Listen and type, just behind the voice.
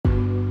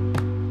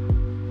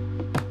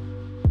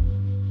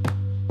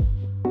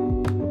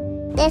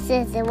This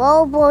is the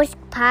Roll Boys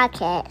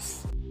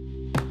Podcast.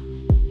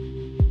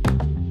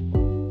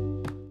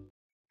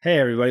 Hey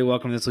everybody,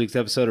 welcome to this week's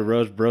episode of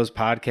Rose Bros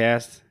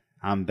Podcast.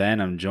 I'm Ben.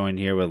 I'm joined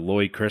here with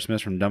Lloyd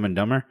Christmas from Dumb and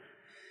Dumber.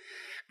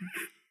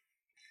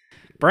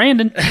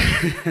 Brandon.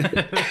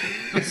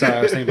 Sorry,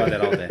 I was thinking about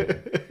that all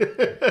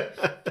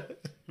day.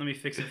 Let me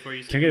fix it for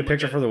you. So Can I get a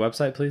picture for the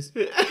website, please?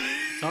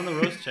 It's on the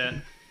roast chat.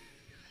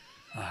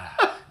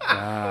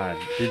 God,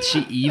 did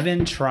she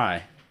even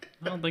try?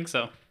 I don't think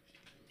so.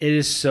 It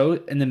is so,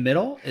 in the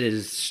middle, it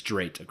is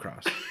straight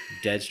across.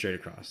 Dead straight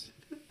across.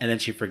 And then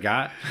she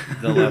forgot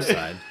the left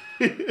side.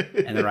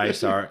 And the right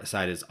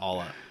side is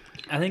all up.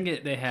 I think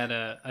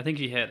I think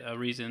she had a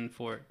reason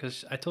for it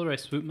because I told her I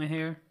swoop my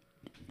hair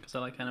because I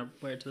like kind of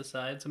wear it to the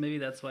side. So maybe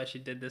that's why she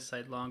did this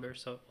side longer,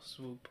 so it'll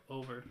swoop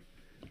over.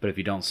 But if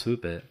you don't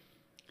swoop it.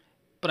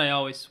 But I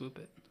always swoop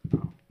it.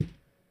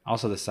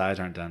 Also, the sides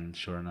aren't done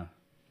short enough.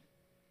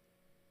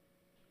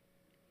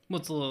 Well,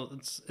 it's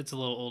a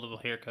little old of a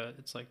haircut.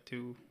 It's like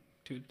 3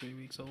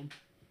 weeks old.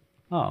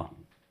 Oh,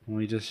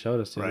 well, you just showed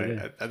us the other day.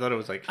 Right. I thought it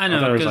was like... I know. I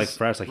thought it was like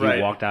fresh, like Right.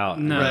 he walked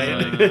out. No, Right.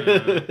 no.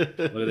 Look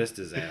at this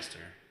disaster.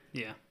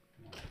 Yeah.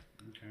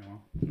 Okay,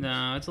 well.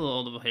 No, it's a little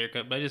old of a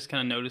haircut, but I just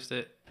kind of noticed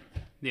it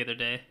the other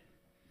day.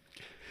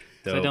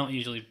 'Cause I Dope. don't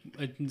usually,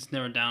 it's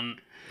never down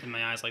in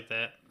my eyes like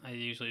that. I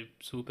usually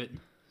swoop it.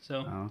 So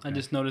okay. I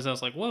just noticed, I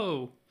was like,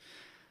 whoa,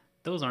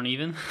 those aren't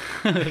even.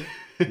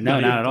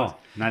 No, not at all.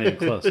 Not even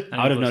close. even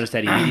I would have close. noticed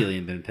that immediately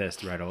and been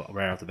pissed right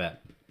off the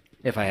bat.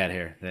 If I had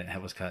hair that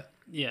was cut.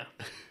 Yeah.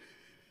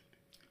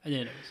 I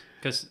didn't notice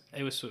because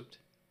it was swooped.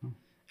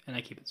 And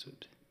I keep it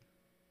swooped.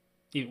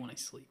 Even when I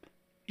sleep.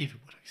 Even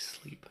when I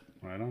sleep.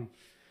 Right on.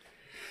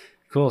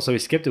 Cool. So we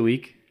skipped a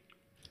week.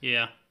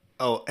 Yeah.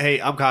 Oh, hey,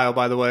 I'm Kyle,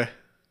 by the way.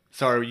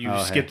 Sorry, you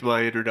Oh, skipped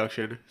my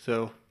introduction.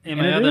 So, And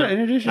my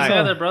Introduce my yourself.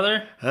 other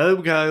brother.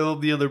 I'm Kyle,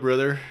 the other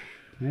brother.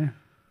 Yeah.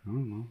 I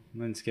don't know. I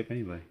didn't skip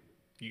anybody.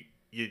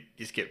 You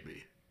skipped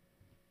me.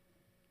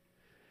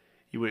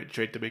 You went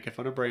straight to making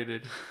fun of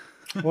Brandon.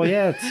 Well,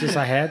 yeah, it's just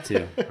I had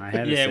to. I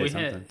had to Yeah, say we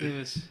something. had, it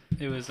was,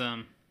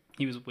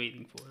 he was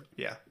waiting for it.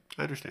 Yeah,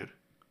 I understand.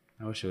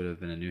 I wish it would have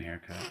been a new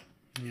haircut.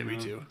 Yeah, me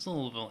too. It's a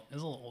little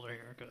older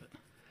haircut.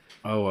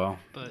 Oh, well.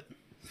 But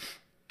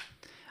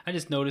I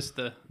just noticed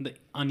the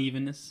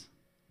unevenness.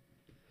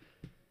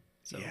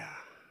 So Yeah,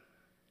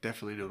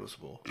 definitely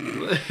noticeable.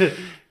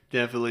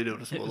 Definitely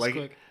noticeable. It was Like,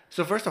 quick.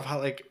 so first off,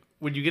 how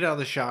when you get out of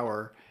the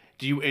shower,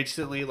 do you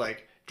instantly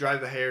dry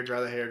the hair,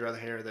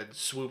 and then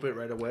swoop it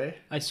right away?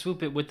 I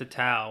swoop it with the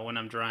towel when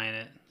I'm drying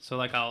it. So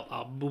like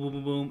I'll boom, boom,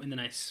 boom, boom, and then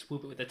I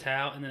swoop it with the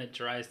towel, and then it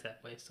dries that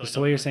way. So Just the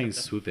way you're saying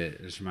swoop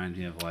it just reminds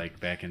me of like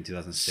back in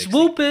 2006.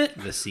 swoop it.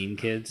 The Scene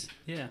Kids.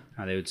 Yeah,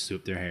 How they would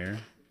swoop their hair.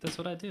 that's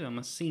what I do. I'm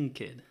a scene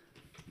kid.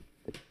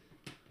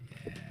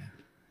 Yeah.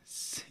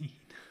 Scene.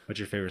 What's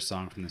your favorite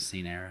song from the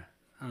Scene era?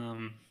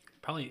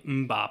 Probably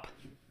Mbop.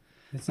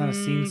 It's not a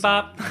Scene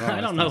song. Mbop. Oh, I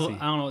it's don't not know. Scene.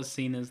 I don't know what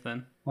scene is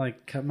then.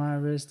 Like cut my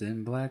wrist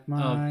and black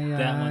my eyes.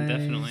 That one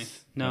definitely.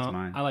 No, That's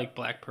mine. I like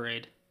Black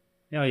Parade.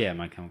 Oh yeah,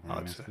 My Chemical Oh,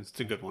 Romance. it's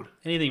a good one.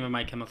 Anything with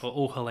My Chemical.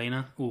 Oh,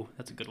 Helena. Ooh,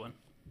 that's a good one.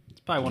 It's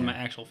probably one of my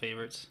actual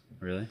favorites.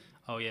 Really?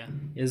 Oh yeah.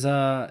 Is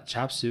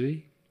Chop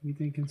Suey you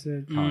think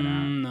considered? Probably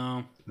not.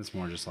 No. That's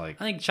more just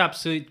like I think Chop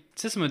Suey,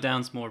 System of a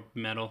Down's more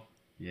metal.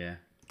 yeah,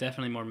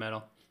 Definitely more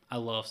metal. I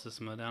love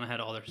System of a Down. I had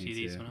all their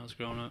CDs too. when I was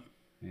growing up.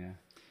 yeah.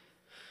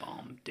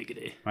 Bomb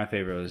diggity. My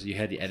favorite was you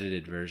had the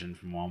edited version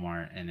from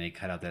Walmart and they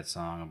cut out that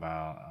song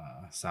about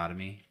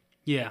sodomy,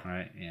 Yeah.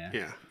 right? Yeah.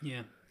 Yeah.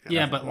 Yeah.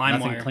 Yeah, but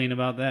Nothing LimeWire. clean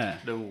about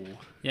that. No.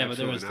 Yeah, but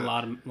there was absolutely a not.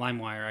 lot of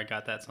LimeWire. I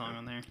got that song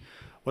on there.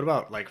 What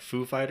about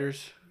Foo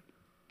Fighters?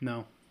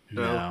 No.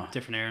 No,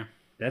 Different era.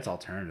 that's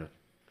alternative.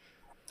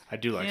 I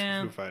do like Yeah.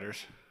 some Foo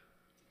Fighters.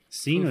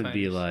 Scene Foo would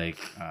be Fighters. like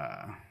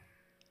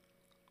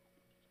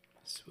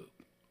Swoop.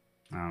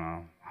 I don't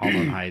know,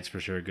 Harlem Heights for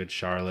sure. Good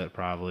Charlotte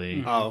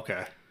probably. Oh,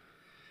 okay.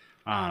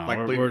 I don't know. Like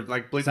we're, Blink- we're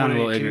like Blink sounding a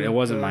little 182, ignorant. It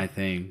wasn't my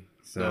thing.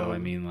 So No. I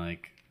mean,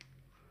 like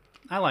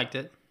I liked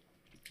it.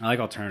 I like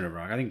alternative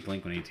rock. I think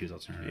Blink 182 is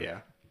alternative. Yeah,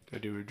 I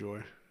do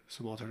enjoy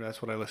some alternative.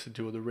 That's what I listen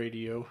to on the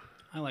radio.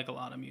 I like a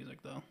lot of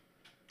music, though.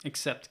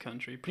 Except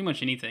country. Pretty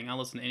much anything. I'll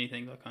listen to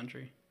anything but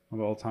country. What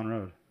about Old Town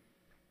Road?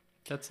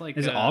 That's like...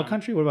 Is it all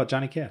country? What about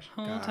Johnny Cash?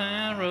 Old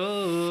Town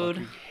Road.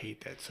 Fucking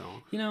hate that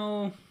song. You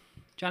know,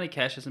 Johnny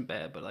Cash isn't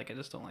bad, but I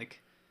just don't like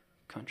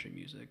country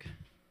music.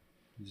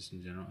 Just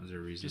in general, is there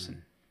a reason? Just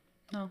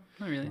No,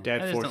 not really. I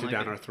Dad just forced don't it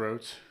like down it. our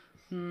throats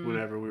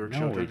whenever we were No,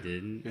 children. we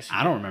didn't. Yes, he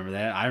I don't remember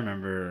that. I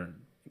remember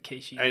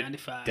KC I-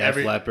 95. Def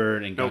Every-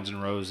 Leppard and Nope. Guns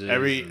N' Roses.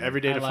 Every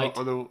and day I to liked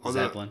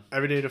Zeppelin.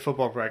 every day to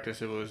football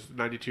practice, it was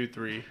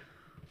 92.3.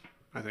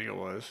 I think it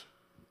was.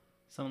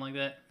 Something like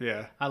that.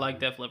 Yeah. I like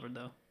Def Leppard,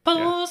 though. Yeah.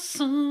 Pour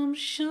some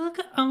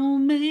sugar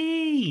on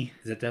me.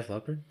 Is that Def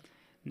Leppard?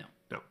 No,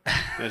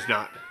 it's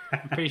not.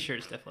 I'm pretty sure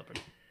it's Def Leppard.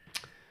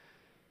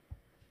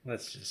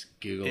 Let's just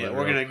Google Yeah, it.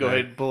 we're real gonna go quick.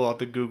 ahead and pull out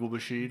the Google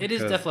machine. It is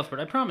Because- Def Leppard.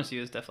 I promise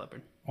you it's Def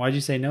Leppard. Why'd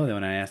you say no then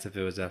when I asked if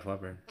it was Def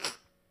Leppard?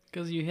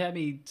 Because you had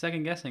me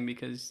second guessing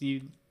because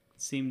you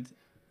seemed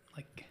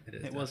Like It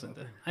is it Def wasn't.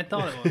 Leppard. I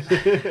thought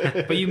it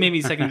was. But you made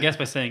me second guess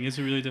by saying, "Is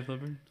it really Def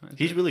Leppard?"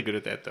 He's really good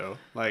at that though.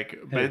 Like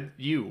Ben,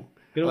 you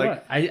Good at like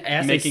what? I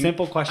asked making- a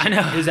simple question.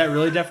 I know. Is that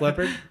really Def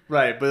Leppard?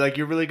 right, but like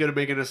you're really good at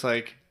making us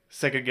like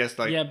second guess.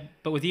 Like yeah,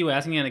 but with you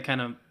asking it, it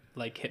kind of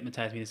like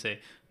hypnotized me to say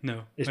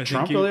no. Is I think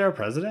Trump you- really our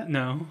president?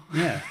 No.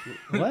 Yeah.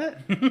 What?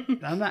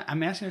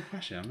 I'm asking a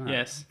question. I'm not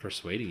Yes.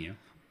 persuading you.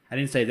 I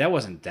didn't say that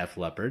wasn't Def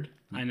Leppard.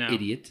 You I know.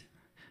 Idiot.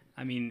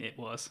 I mean, it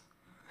was.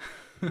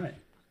 Right.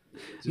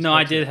 Just No,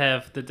 I fix did it.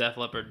 have the Def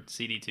Leppard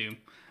CD too,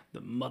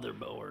 the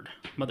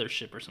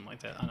mothership or something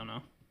like that. I don't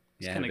know.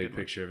 It's Yeah, I had a kinda big good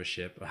one. picture of a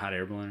ship, a hot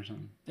air balloon or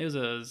something. It was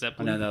a Oh,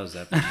 Zeppelin. no, that was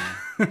Zeppelin.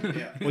 Yeah.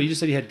 yeah. Well, you just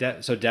said you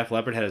had so Def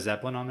Leppard had a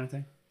Zeppelin on their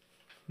thing?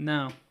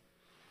 No.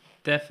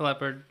 Def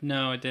Leppard.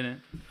 No, it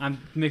didn't. I'm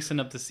mixing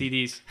up the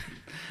CDs.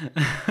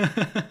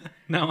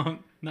 now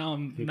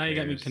Who you got me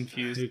cares?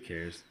 confused Who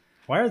cares?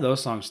 Why are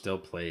those songs still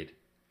played?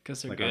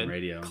 because they're Like good on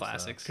radio and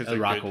classics. stuff? 'Cause At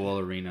they're good.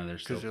 Rockaway Arena, they're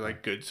still Because they're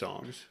like good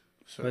songs.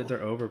 So But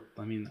they're over.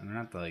 I mean, they're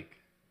not like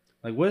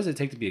what does it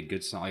take to be a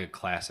good song, like a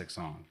classic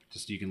song?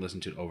 Just you can listen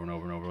to it over and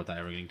over and over without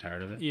ever getting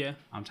tired of it. Yeah.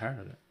 I'm tired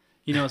of it.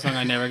 You know a song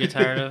I never get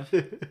tired of?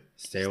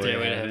 Stairway to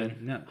to Heaven.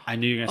 Heaven. No, I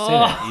knew you were gonna say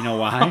that. You know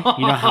why?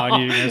 You know how I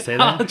knew you were gonna say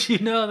that? How'd you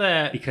know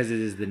that? Because it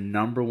is the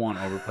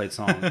 #1 overplayed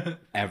song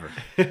ever.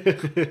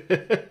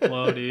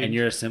 Whoa, dude. And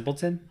you're a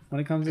simpleton when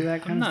it comes to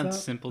that kind I'm of not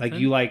stuff. simpleton. Like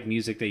you like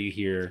music that you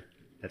hear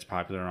that's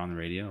popular on the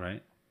radio,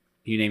 right?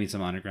 Can you name me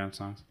some underground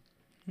songs?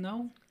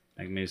 No.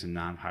 Like maybe some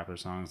non-popular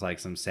songs, like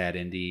some sad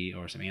indie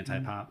or some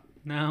anti-pop.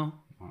 No.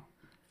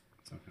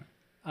 It's okay.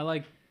 I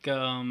like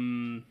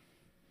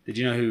Did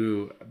you know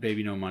who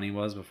Baby No Money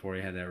was before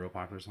he had that real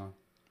popular song?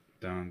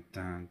 Dun,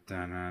 dun,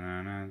 dun, dun,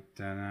 dun, dun,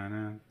 dun,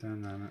 dun,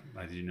 dun, dun.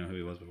 Like, did you know who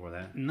he was before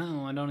that?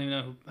 no, I don't even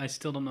know who. I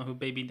still don't know who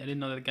Baby. I didn't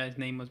know that guy's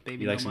name was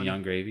Baby. You like No some Money.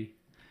 Young Gravy?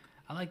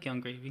 I like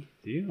Young Gravy.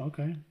 Do you?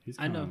 Okay. He's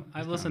I know.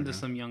 I've listened to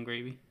some Young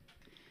Gravy.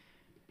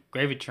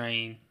 Gravy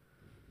Train.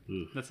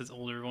 Ooh. That's his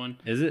older one.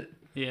 Is it?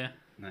 Yeah,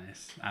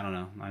 Nice. I don't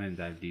know. I didn't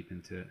dive deep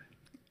into it.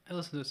 I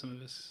listened to some of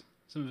his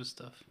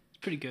stuff. It's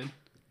pretty good.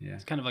 Yeah.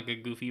 It's kind of like a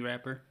goofy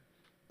rapper,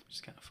 which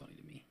is kind of funny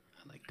to me.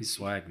 I like He's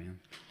swag, man.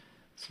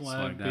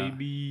 swag, swagged out.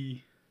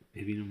 baby.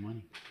 Baby No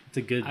Money. It's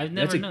a good. I've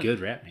That's never a known. good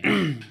rap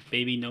name.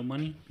 Baby No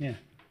Money. Yeah.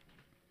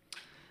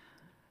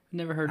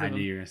 Never heard of I him.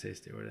 knew you were gonna say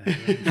Stairway to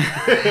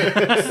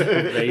Heaven. So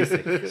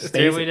basic.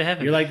 Stairway to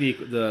Heaven. You're like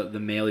the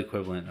male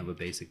equivalent of a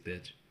basic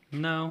bitch.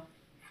 No.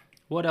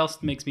 What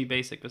else makes me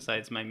basic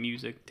besides my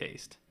music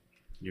taste?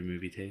 Your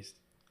movie taste.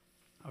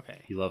 Okay.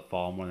 You love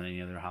fall more than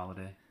any other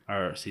holiday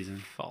or season.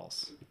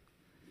 False.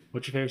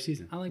 What's your favorite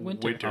season? I like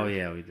winter. Winter. Oh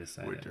yeah, we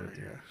decided Winter,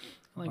 winter. yeah.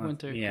 I like Well,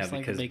 winter. Yeah, It's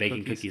like because baked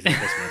baking cookies at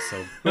Christmas,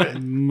 so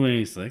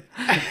basic.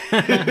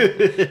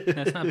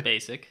 That's not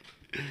basic.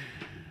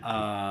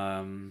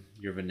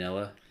 Your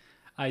vanilla.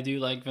 I do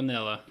like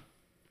vanilla.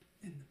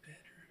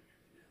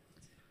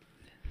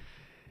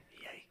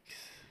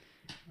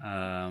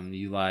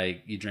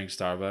 You drink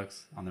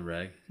Starbucks on the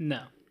reg.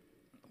 No.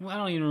 Well, I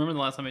don't even remember the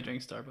last time I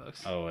drank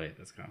Starbucks. Oh wait,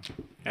 let's go.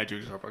 I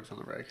drink Starbucks on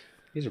the reg.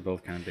 These are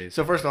both kind of basic.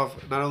 So first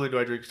off, not only do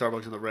I drink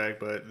Starbucks on the reg,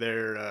 but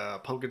their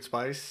pumpkin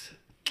spice,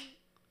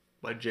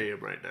 my jam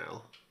right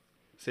now.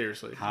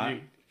 Seriously. Hot?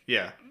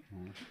 Yeah.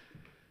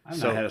 I've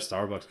so- not had a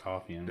Starbucks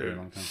coffee in a very Dude,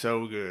 long time.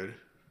 so good.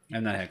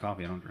 I've not had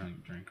coffee. I don't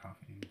drink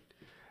coffee.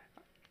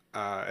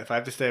 If I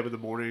have to stay up in the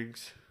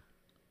mornings,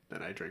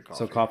 then I drink coffee.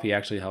 So coffee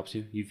actually helps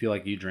you. You feel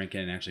like you drink it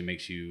and it actually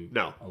makes you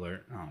No.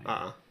 alert. Oh, yeah.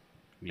 Uh-uh.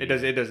 Me It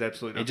does. neither. It does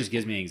absolutely nothing. It just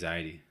gives me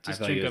anxiety. I Just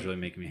feel like it drink was a- really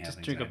making me have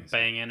Just drink a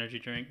anxiety. Bang energy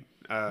drink.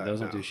 Those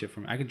don't no. do shit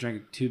for me. I could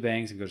drink 2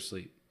 bangs and go to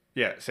sleep.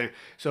 Yeah, same.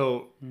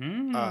 So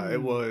Mm.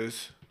 it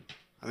was,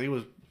 I think it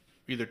was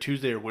either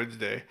Tuesday or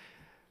Wednesday.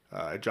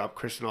 I dropped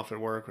Kristen off at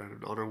work,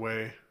 and on her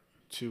way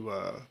to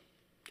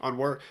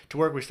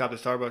work, we stopped at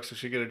Starbucks so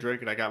she could get a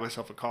drink, and I got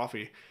myself a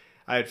coffee.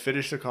 I had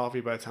finished the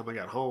coffee by the time I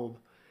got home,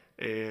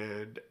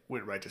 and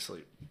went right to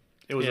sleep.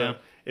 It was Yeah.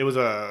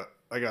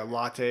 like a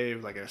latte,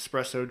 like an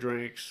espresso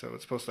drink, so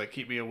it's supposed to like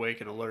keep me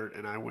awake and alert,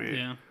 and I went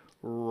Yeah.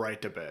 right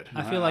to bed.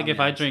 I feel like if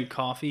yeah. I drink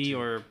coffee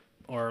or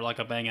like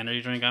a Bang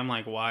energy drink, I'm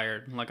like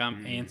wired. Like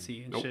I'm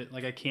antsy and Nope. shit.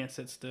 Like I can't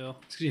sit still.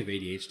 It's because you have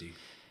ADHD.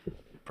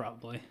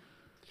 Probably.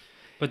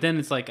 But then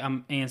it's like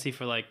I'm antsy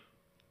for like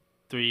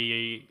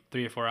 3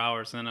 or 4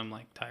 hours, and then I'm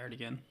like tired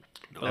again.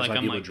 But That's like why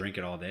I'm people like drink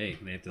it all day.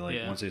 They have to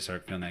Yeah. once they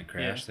start feeling that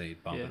crash, they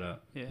bump yeah, it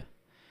up. Yeah.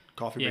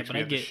 Coffee Yeah, makes but me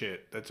I have the get-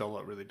 shit. That's all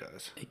it really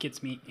does. It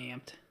gets me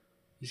amped.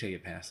 You just gotta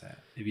get past that.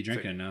 If you drink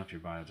It's it like- enough,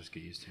 your body will just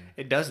get used to it.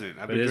 It doesn't.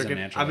 But it is a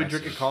natural I've been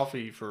drinking exercise.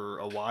 coffee for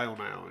a while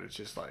now, and it's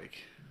just like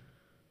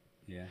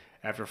Yeah.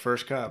 after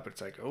first cup,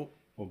 it's like, oh,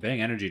 Well,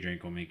 Bang energy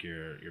drink will make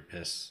your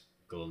piss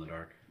glow in the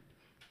dark.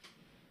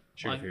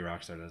 Sugar Like- Free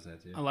Rockstar does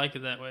that too. I like it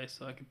that way,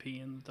 so I can pee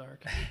in the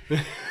dark.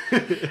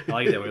 I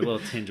like it that way. A little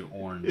tinge of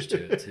orange to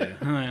it too.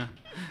 Oh yeah,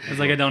 it's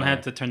like I don't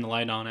have to turn the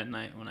light on at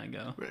night when I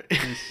go. right.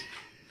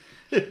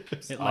 It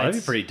That'd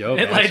be pretty dope.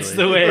 It lights actually.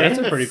 the way. That's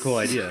a pretty cool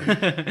idea.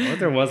 What if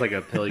there was like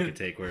a pill you could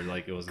take where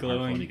like it was harmful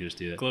Glowing- and you could just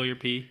do it? Glow your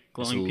pee,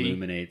 Just glowing pee.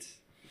 illuminates.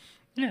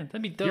 Yeah,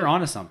 that'd be dope. You're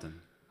onto something.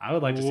 I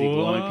would like to see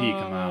glowing pee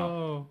come out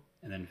Whoa.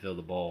 and then fill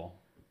the bowl.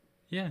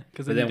 Yeah,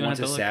 because But then once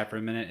it sat for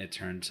a minute, it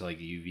turned to like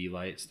UV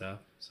light stuff,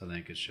 so then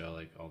it could show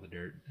like all the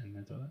dirt in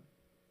the toilet.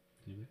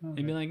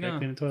 You'd be like,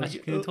 oh, I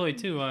should clean the toilet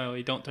too while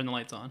you don't turn the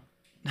lights on.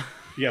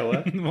 Yeah,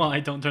 what? Well, I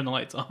don't turn the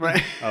lights on.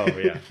 Right. Oh,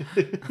 yeah.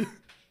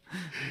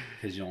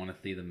 Because you don't want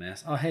to see the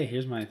mess. Oh, hey,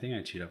 here's my thing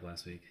I chewed up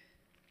last week.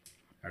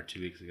 Or 2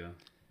 weeks ago.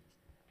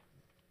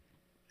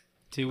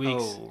 2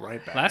 weeks. Oh,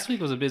 right back. Last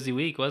week was a busy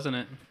week, wasn't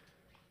it?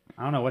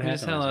 I don't know what We happened.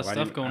 just had a lot of Why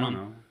stuff didn't- going I on.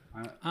 don't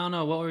know. I don't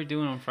know. What were we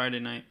doing on Friday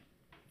night?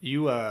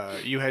 You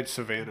had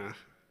Savannah.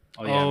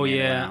 Oh, Amanda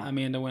yeah. went out.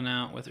 Amanda went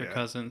out with her Yeah.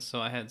 cousins, so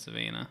I had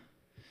Savannah.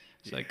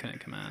 So I couldn't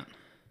come out.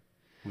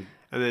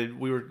 And then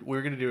we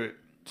were gonna do it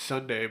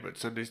Sunday, but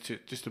Sunday's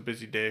just a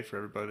busy day for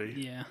everybody.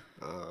 Yeah.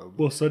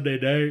 Well, Sunday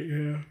night,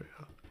 yeah.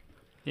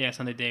 Yeah,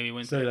 Sunday day we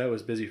went So to. that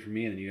was busy for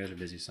me, and then you guys are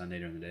busy Sunday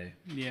during the day.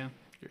 Yeah.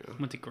 Yeah.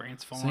 Went to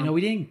Grant's Farm. So, you know, we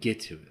didn't get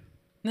to it.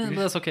 No, but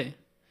that's okay.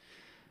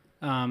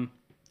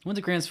 Went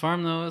to Grant's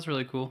Farm, though. It was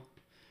really cool.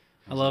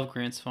 I love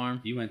Grant's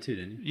Farm. You went too,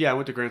 didn't you? Yeah, I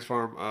went to Grant's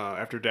Farm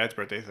after Dad's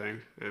birthday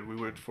thing, and we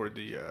went for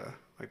the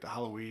like the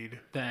Halloween,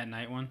 That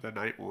night one. the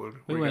night one.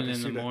 We where went got to in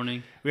see the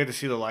morning. We had to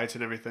see the lights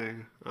and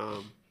everything.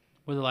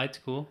 Were the lights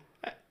cool?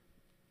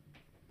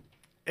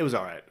 It was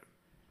all right.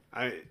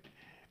 I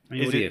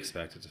mean, Is what do you it-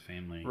 expect? It's a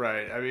family.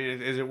 Right. I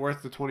mean, is it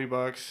worth the $20?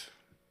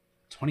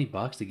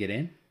 $20 to get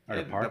in? Or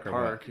to The park? Or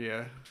park, what?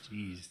 yeah.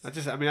 Jeez. That's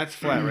just. I mean, that's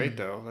flat rate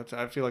though.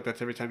 I feel like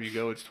that's every time you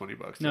go, it's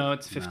 $20. No,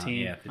 it's No, 15.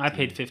 yeah, I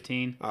paid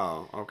 15. 15.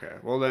 Oh, okay.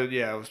 Well then,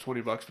 yeah, it was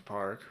 $20 to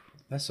park.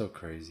 That's so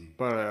crazy.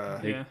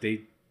 But Yeah.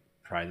 They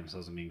pride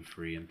themselves on being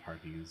free, and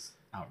parking is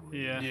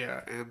outrageous.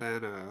 Yeah. yeah, and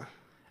then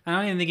I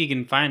don't even think you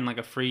can find like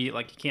a free,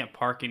 like you can't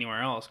park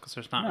anywhere else because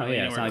there's not No, really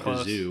yeah, it's anywhere not like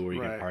close. the zoo where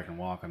you Right. can park and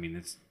walk. I mean,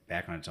 it's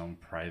back on its own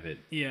private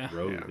Yeah.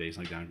 road Yeah. base,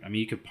 like down. I mean,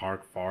 you could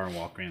park far and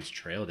walk Grant's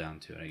Trail down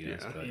to it, I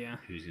guess. Yeah. But Yeah.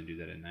 who's gonna do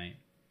that at night?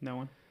 No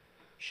one.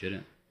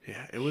 Shouldn't.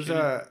 yeah, it was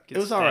Shouldn't get it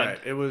was all right.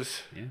 stabbed.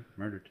 Yeah,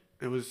 murdered.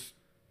 It was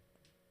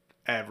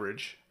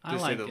average I to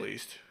say like the it.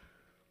 least.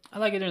 I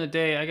like it during the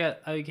day.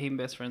 I became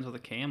best friends with a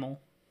camel.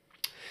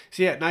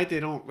 See, at night they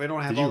don't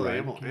have Did you all the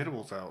ride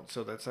animals out,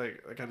 so that's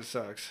like that kind of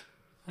sucks.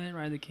 I didn't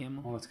ride the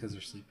camel. Oh, it's because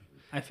they're sleeping.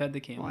 I fed the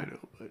camel. Well, I know,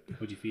 but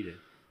What'd you feed it?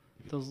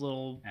 Those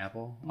little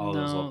Apple? Oh, no,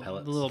 those little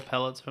pellets. the little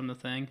pellets from the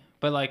thing.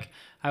 But like,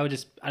 I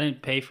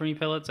didn't pay for any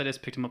pellets. I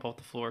just picked them up off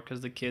the floor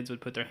because the kids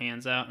would put their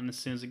hands out, and as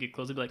soon as they get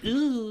close, they'd be like,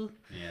 "Ooh!"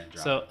 Yeah.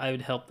 Drop So it. I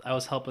would help. I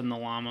was helping the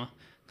llama,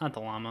 not the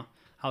llama.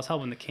 I was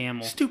helping the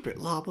camel. stupid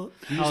llama.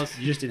 You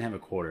just didn't have a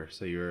quarter,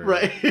 so you were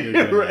Right, you were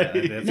doing right.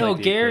 that. That's No, like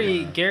the Gary.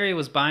 equivalent of- Gary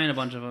was buying a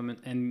bunch of them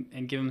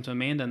and giving them to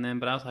Amanda and them.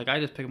 But I was like, I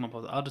just pick them up.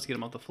 I'll just get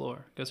them off the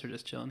floor because they're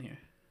just chilling here.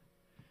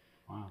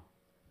 Wow.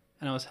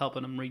 And I was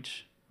helping him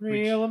reach.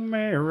 Real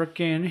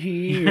American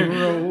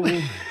hero.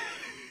 It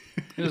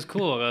was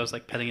cool. I was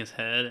like petting his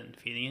head and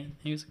feeding it.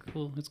 He was a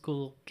cool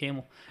little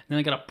camel. And then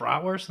I got a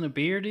bratwurst and a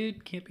beer,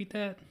 dude. Can't beat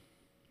that.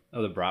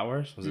 Oh, the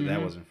bratwurst? Was it? That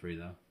Mhm. wasn't free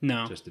though.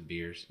 No, Just the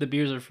beers. the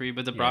beers are free,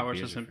 but the Yeah, bratwurst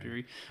beers are isn't free.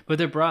 free. But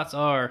their brats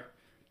are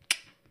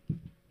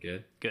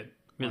Good. good,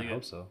 really I good.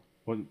 hope so.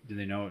 What do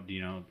they know? Do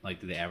you know? Like,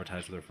 do they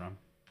advertise where they're from?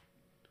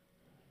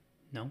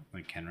 No,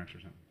 Like Kenrick's or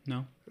something.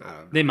 no, I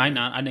don't know. they might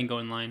not. I didn't go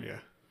in line. Yeah.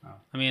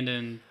 Amanda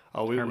and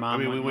Oh, Her mom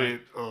we went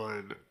went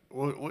on.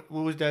 What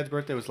was Dad's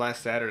birthday? It was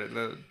last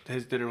Saturday.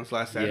 His dinner was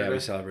last Saturday. Yeah, we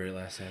celebrated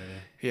last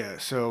Saturday. Yeah,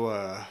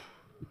 so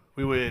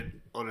we went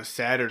on a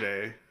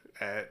Saturday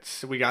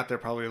so we got there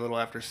probably a little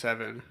after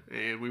 7,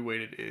 and we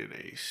waited in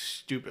a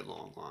stupid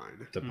long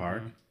line. The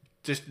park.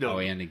 Just no, Oh,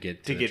 and to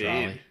get to the get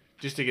trolley. in,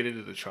 just to get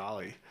into the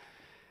trolley.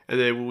 And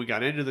then when we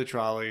got into the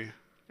trolley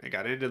and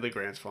got into the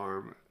Grant's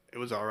Farm, it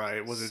was all right.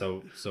 It wasn't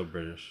So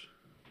British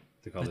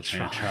to call The the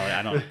train trolley. Charlie.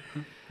 I don't.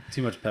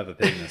 Too much Peppa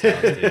Pig in this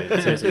house,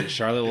 dude. Seriously,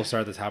 Charlotte will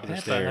start at the top of the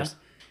Peppa. stairs,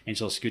 and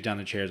she'll scoot down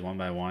the chairs one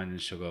by one,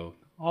 and she'll go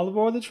all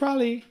aboard the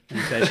trolley. And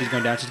as she's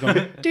going down, she's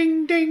going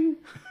ding ding,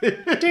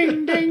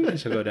 ding ding, and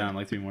she'll go down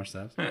like 3 more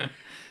steps.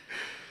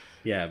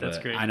 Yeah, That's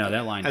but great. I know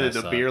that line. And then does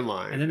the suck. beer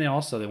line. And then they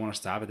want to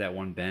stop at that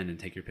one bend and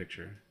take your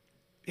picture.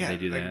 Did they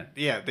do like, that?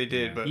 Yeah, they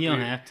did. Yeah. But you don't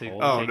we- have to.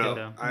 Oh take no, it,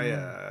 though.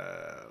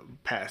 I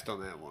passed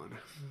on that one.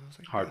 I was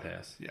like, Hard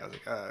pass. Yeah, I was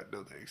like,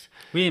 no thanks.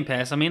 We didn't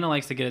pass. Amanda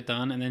likes to get it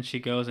done, and then she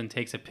goes and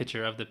takes a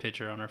picture of the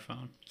picture on her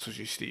phone So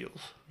she steals.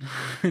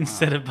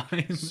 instead of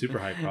buying. Super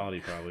high quality,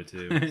 probably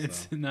too.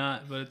 It's So.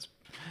 not, but it's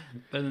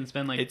better than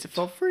spend like It's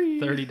for free.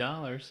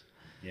 $30.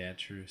 Yeah,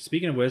 true.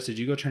 Speaking of which, did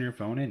you go turn your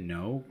phone in?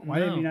 No. Why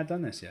have No. you not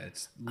done this yet?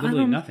 It's I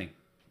literally don't- nothing.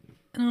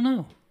 I don't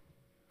know,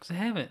 because I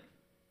haven't.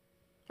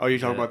 Oh, you're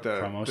talking about the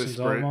promotion's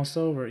Sprint? almost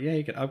over. Yeah,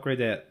 you could upgrade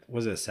that.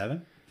 Was it a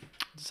 7?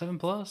 7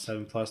 Plus.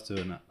 7 Plus to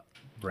a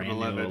brand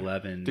 11. new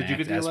 11. Did you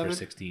get the Max, ask 11? For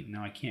 16.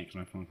 No, I can't because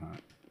my phone's not.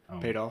 Oh.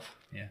 Paid off.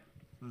 Yeah.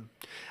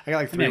 I got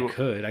like I 3.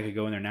 mean, I could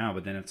go in there now,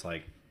 but then it's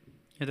like,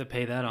 You have to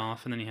pay that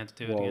off, and then you have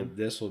to do it well, again.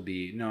 this will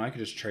be no. I could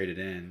just trade it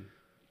in,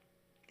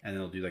 and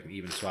they'll do like an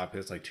even swap.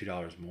 It's like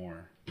 $2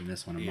 more than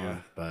this one a Yeah.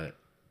 month, but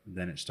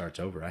then it starts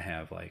over. I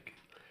have like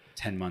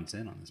 10 months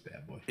in on this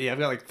bad boy. Yeah, I've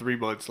got like 3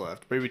 months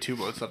left, maybe 2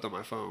 months left on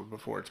my phone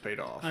before it's paid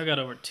off. I got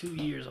over 2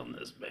 years on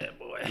this bad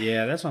boy.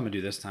 Yeah, that's what I'm gonna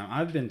do this time.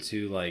 I've been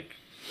to like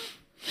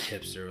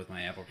hipster with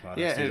my Apple products.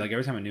 Yeah, dude. and- Like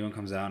every time a new one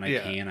comes out and Yeah,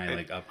 I can, I and-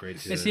 like upgrade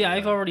to. And see,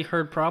 I've already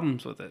heard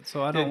problems with it,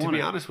 so I don't To want be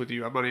it. honest with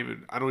you, I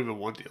don't even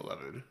want the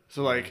 11.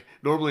 So like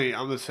normally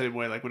I'm the same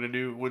way. Like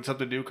when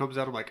something new comes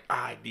out, I'm like,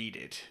 I need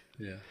it.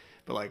 Yeah.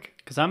 But like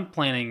Because I'm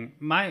planning,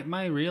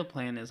 my real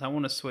plan is I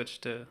want to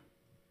switch to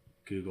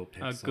Google a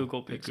Pixel.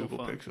 Google Pixel Google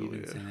phone. Pixel. You've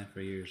been Yeah. saying that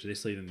for years. Do they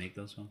still even make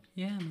those phones?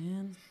 Yeah,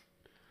 man.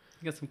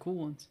 You got some cool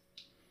ones.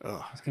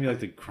 Oh It's gonna be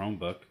like the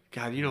Chromebook.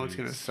 God, you know what's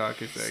gonna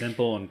suck is like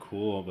Simple and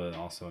cool, but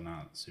also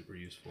not super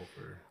useful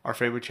for. our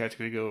family chat's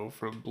gonna go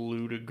from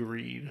blue to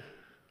green.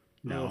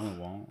 No, Ugh. it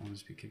won't. I'll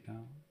just be kicked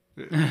out.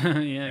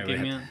 Yeah, give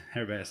me a.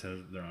 Everybody has to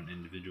have their own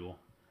individual.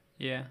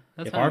 Yeah,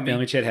 that's If how our me-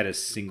 family chat had a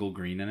single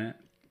green in it,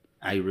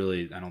 I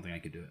don't think I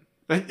could do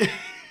it.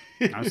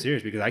 I'm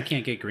serious because I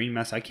can't get green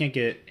mess. I can't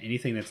get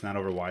anything that's not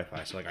over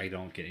Wi-Fi. So like I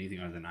don't get anything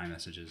other than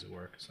iMessages at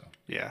work. So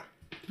Yeah.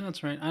 No,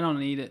 that's right. I don't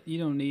need it. You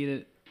don't need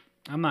it.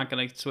 I'm not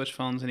gonna switch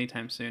phones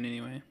anytime soon,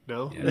 anyway.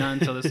 No. Yeah. Not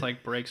until this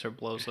like breaks or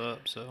blows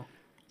up. So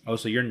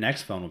so your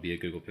next phone will be a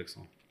Google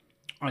Pixel.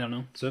 I don't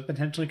know. So it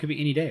potentially could be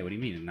any day. What do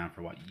you mean not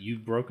for what?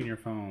 You've broken your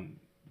phone,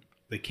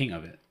 the king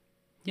of it.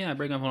 Yeah, I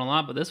break my phone a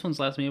lot, but this one's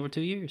lasted me over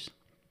 2 years.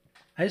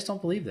 I just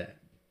don't believe that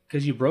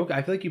because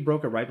I feel like you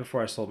broke it right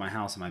before I sold my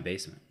house in my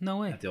basement No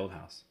way. at the old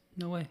house,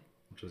 No way.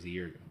 which was a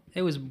year ago.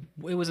 It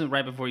wasn't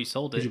right before you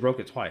sold Because it. you broke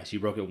it twice. You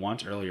broke it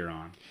once earlier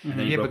on, and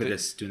then you Yeah, broke but it the-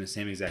 just doing the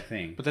same exact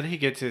thing. But then he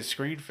gets his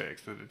screen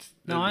fixed, and it's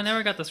No, I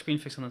never got the screen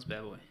fixed on this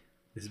bad boy.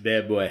 This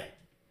bad boy.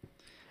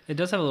 It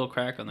does have a little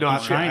crack on the No,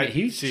 corner. I-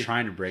 He was see-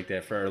 trying to break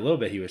that for a little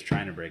bit. He was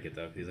trying to break it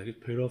though. He's like,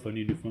 "It's paid off. I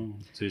need a new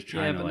phone." So he's Yeah,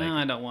 trying but to like. now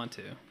I don't want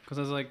to. Because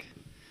I was like,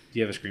 Do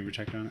you have a screen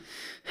protector on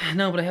it?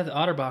 no, but I have the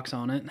OtterBox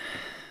on it.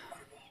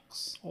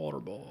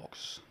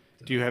 OtterBox.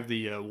 Do you have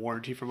the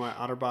warranty for my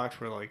OtterBox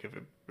where like if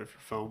your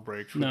phone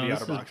breaks with No, the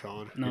this is- OtterBox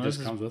on? No, it this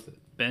just is comes with it.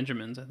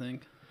 Benjamin's, I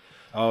think.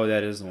 Oh,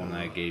 that is the one that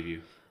I gave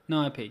you.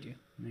 No, I paid you.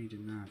 No, you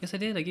did not. Yes, I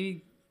did. I gave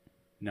you.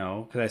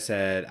 No, because I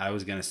said I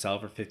was gonna sell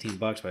it for $15,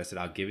 but I said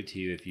I'll give it to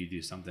you if you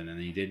do something, and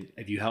then you didn't.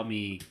 If you help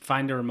me,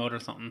 Find a remote or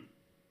something.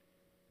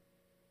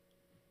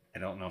 I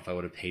don't know if I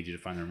would have paid you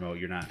to find the remote.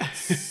 You're not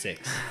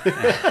 6.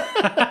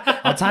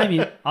 I'll time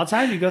you.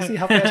 Go see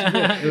how fast you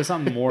do it. It was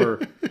something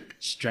more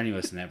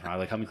strenuous than that,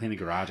 probably. Like help me clean the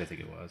garage, I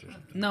think it was, or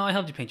something. No, I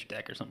helped you paint your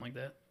deck or something like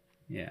that.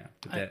 Yeah,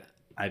 but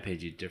I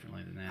paid you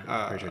differently than that.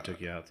 I'm pretty sure I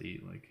took you out to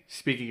eat like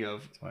Speaking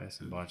of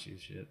twice and bought you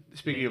shit.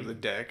 the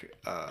deck,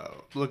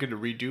 looking to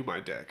redo my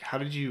deck. What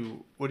did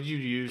you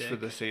use for Deck.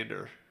 the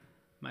sander?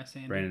 My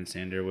sander. Brandon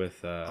Sander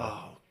with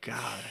Oh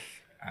God,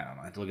 I don't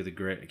know. I have to look at the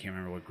grit. I can't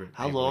remember what grit.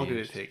 how paper long we did it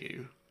used. take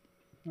you?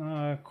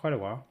 Quite a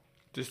while.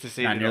 Just to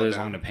sand Not it nearly all as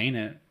long down? to paint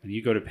it. When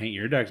you go to paint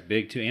your deck's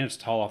big too, and it's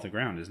tall off the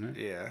ground, isn't it?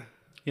 Yeah.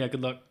 Yeah,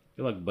 good luck.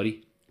 Good luck,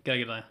 buddy. Gotta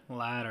get a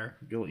ladder.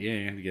 Yeah,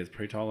 you have to get a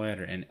pretty tall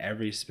ladder, and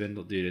every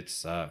spindle, dude, it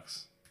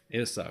sucks.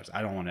 It sucks.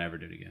 I don't want to ever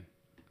do it again.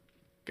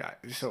 God,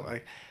 so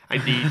I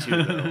need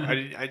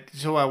to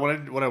though.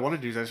 What I want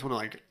to do is I just want to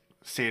like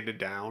sand it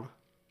down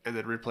and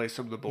then replace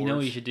some of the boards. You know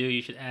what you should do?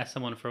 You should ask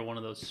someone for one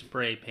of those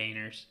spray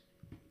painters.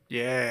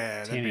 Yeah,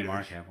 that'd Tammy be and Mark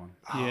nice. have one.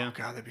 Oh Yeah.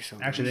 God, that'd be so.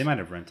 Actually, they nice. might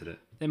have rented it.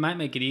 They might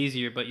make it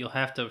easier, but you'll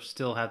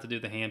still have to do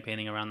the hand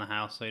painting around the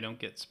house, so you don't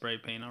get spray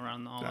paint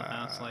around all the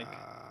house. Like,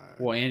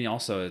 Well, and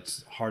also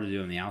it's hard to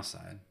do on the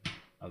outside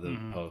of the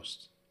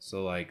post.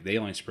 So like they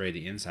only spray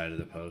the inside of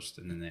the post,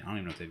 and then I don't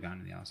even know if they've gotten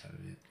to the outside of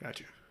it.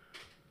 Gotcha.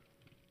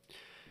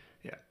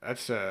 Yeah,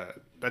 that's a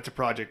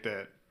project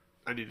that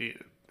I need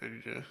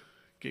to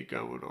get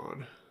going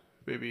on.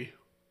 Maybe.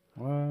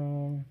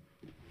 Well,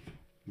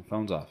 my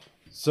phone's off.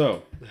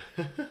 So,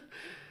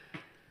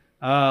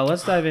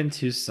 let's dive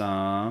into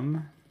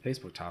some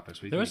Facebook topics.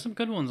 there were some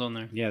good ones on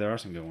there Yeah, there are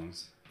some good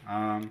ones.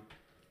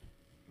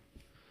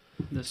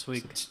 this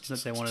week that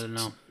they wanted to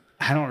know.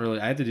 I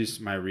have to do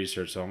my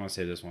research, so I'm going to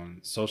say this one.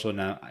 Social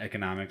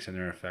economics and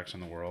their effects on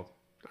the world.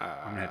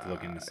 I'm going to have to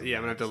look into some Yeah,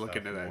 I'm of gonna have to look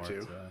stuff into that more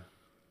too. to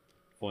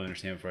fully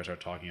understand before I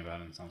start talking about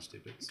it and it sounds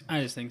stupid. So.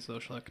 I just think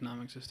social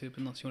economics is stupid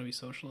unless you want to be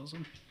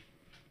socialism.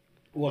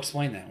 Well,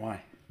 explain that.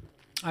 Why?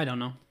 I don't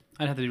know.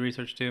 I'd have to do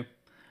research too.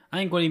 I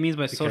think what he means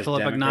by Because social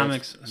Democrats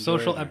economics, enjoy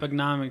social it, or-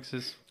 economics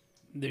is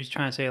he's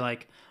trying to say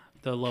like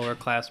the lower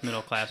class,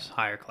 middle class,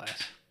 higher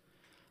class,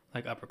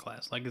 like upper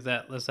class. Like is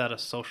that a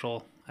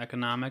social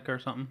economic or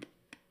something?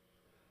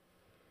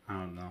 I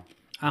don't know.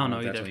 I don't know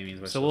if that's either. what he means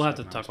by So we'll have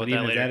to socioeconomics. talk But about that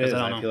even if later, that 'cause is, I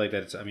don't I know. feel like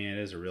that's. I mean, it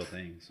is a real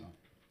thing. So.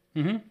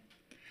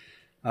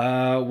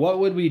 Mm-hmm. What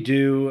would we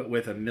do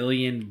with $1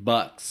 million?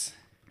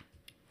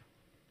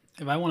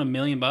 If I want $1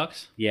 million,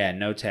 Yeah,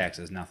 no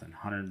taxes, nothing.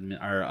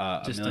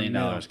 $1 Just a million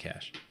mil.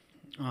 cash,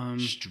 um,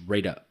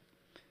 straight up.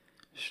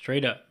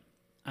 straight up,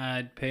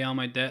 I'd pay all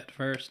my debt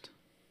first.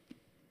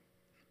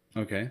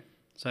 Okay.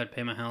 So I'd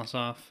pay my house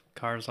off,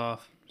 cars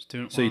off,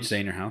 student So loans. you'd stay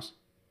in your house?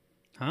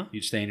 Huh?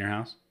 You'd stay in your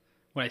house?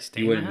 Would I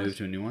stay You in wouldn't my move house?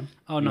 to a new one?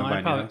 Oh You no,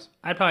 wouldn't buy a new house?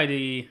 I'd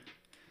probably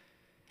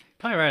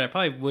probably right. I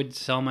probably would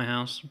sell my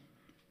house,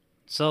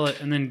 sell it,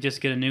 and then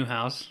just get a new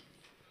house.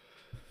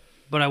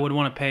 But I would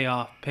want to pay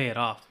it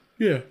off.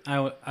 Yeah. I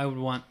would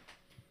want,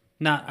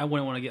 not. I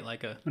wouldn't want to get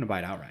like a I'm gonna buy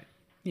it outright.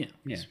 yeah.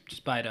 Yeah.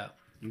 Just buy it up.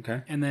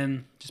 Okay. and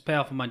then just pay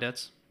off all my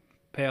debts,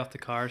 pay off the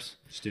cars,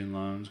 Student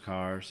loans,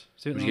 cars.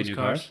 student Would you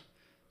loans,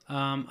 get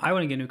new cars. I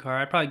wouldn't get a new car.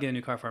 I'd probably get a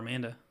new car for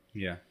Amanda.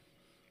 Yeah.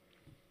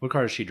 What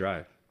car does she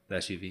drive? The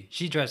SUV.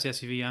 She drives the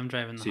SUV. I'm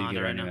driving the So you Honda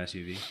get her right a new now.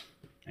 SUV.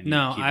 And you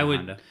No, keep I the would.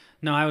 Honda?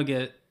 No, I would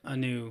get a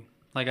new.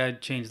 Like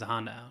I'd change the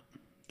Honda out.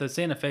 The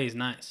Santa Fe is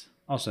nice.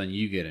 Also, then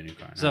you get a new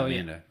car. Not So, yeah.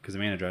 Amanda, because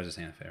Amanda drives a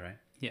Santa Fe, right?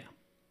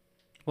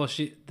 Well,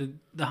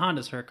 the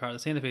Honda's her car. The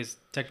Santa Fe is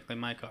technically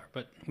my car,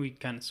 but we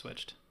kind of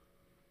switched.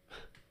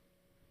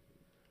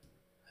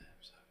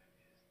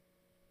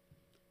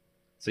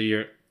 So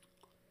you're.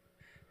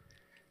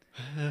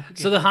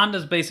 So the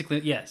Honda's basically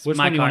yes, Which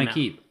my one do you car want now. to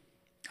keep?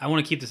 I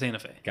want to keep the Santa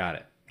Fe, Got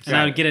it. and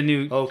I would get a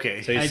new.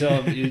 Okay. So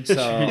you'd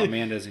sell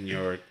Amanda's and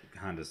your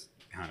Honda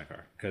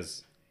car,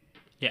 because.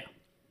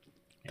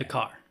 The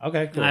car.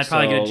 Okay, cool. And I'd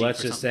probably so get a Jeep let's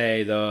or just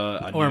something. say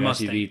a Or a new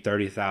Mustang. SUV,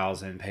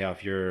 30,000, pay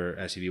off your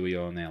SUV. We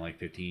own that like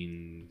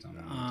 15, something,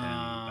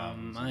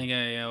 10,000. I think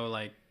I owe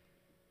like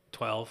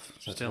 12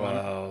 So still on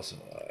it. 12, so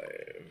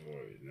like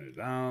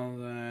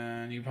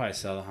 40,000. You can probably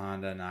sell the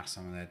Honda, knock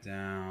some of that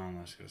down.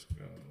 Let's just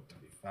go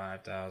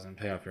 35,000.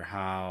 Pay off your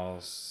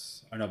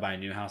house. Or no, buy a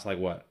new house. Like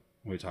what?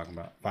 What are we talking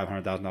about?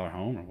 $500,000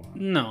 home or what?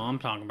 No, I'm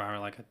talking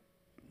about like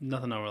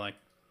nothing over like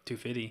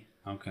 250.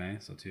 Okay,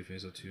 so 250,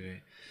 so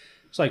 28.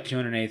 It's like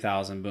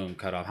 208,000. Boom,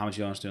 cut off. How much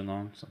you owe on student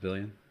loans? $1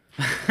 billion.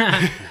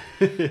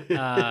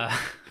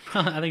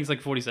 I think it's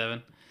like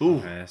 47. Ooh.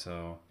 Okay,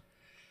 so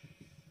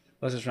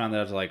let's just round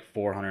that up to like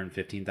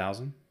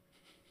 415,000.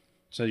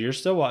 So you're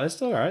still it's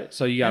still all right.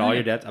 So you got all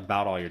your debts,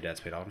 about all your debts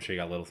paid off. I'm sure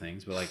you got little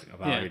things, but like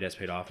about all your debts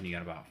paid off, and you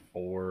got about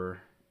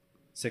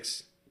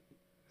 6.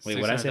 Wait,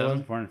 what did I say?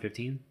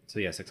 415. So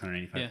yeah,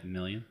 685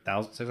 million,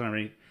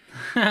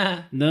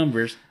 680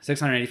 numbers.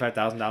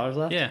 $685,000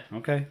 left. Yeah.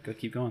 Okay, go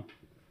keep going.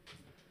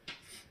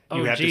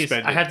 You have to geez,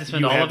 spend I it. had to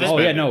spend You all have of to it. Oh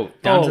spend yeah, it. no,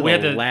 down to we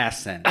had the to-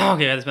 last cent. Oh,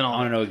 okay, I had to spend all I of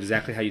want it. to know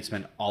exactly how you'd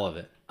spend all of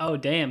it. Oh,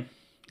 damn.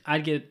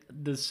 I'd get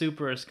the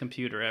superest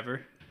computer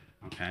ever.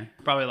 Okay,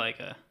 Probably like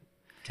a.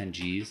 10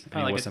 G's. I mean,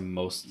 Probably what's like the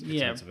most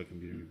expensive a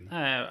computer would be?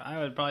 I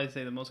would probably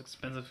say the most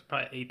expensive,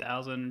 probably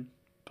 8,000,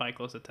 probably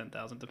close to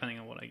 10,000, depending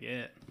on what I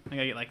get. I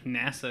think I get like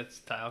NASA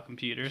style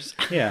computers.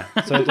 Yeah,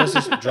 so let's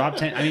just drop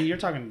 10. I mean, you're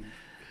talking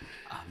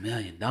 $1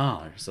 million.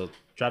 So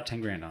drop 10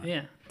 grand on it.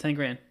 Yeah, 10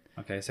 grand.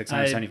 Okay,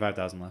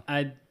 675,000 left.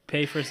 I'd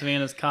pay for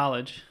Savannah's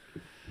college.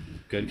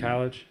 Good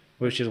college?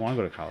 What if she doesn't want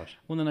to go to college?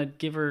 Well, then I'd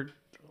give her.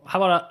 How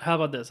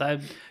about this?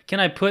 Can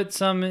I put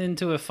some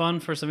into a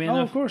fund for Savannah?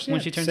 Oh, of course. Yeah.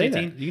 When she turns Say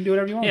 18. that. You can do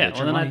whatever you want. Yeah. It's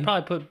Well, your then money.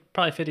 I'd probably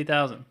put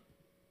 50,000.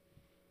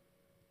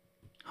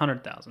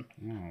 100,000.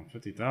 Oh,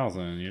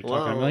 50,000. You're Whoa.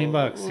 talking $1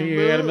 million. Here,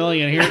 you got $1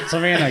 million. Here,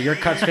 Savannah, your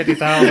cut's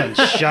 50,000.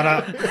 Shut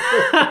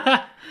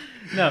up.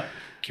 No.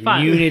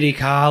 Community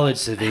college,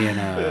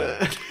 Savannah.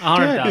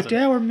 100,000.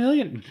 Dad, we're $1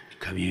 million.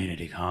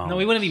 Community college. No,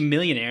 we wouldn't be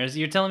millionaires.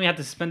 You're telling me I have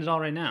to spend it all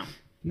right now.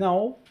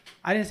 No,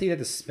 I didn't say you had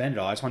to spend it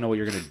all. I just want to know what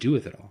you're going to do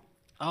with it all.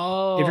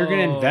 Oh. If you're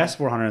going to invest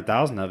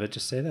 400,000 of it,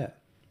 just say that.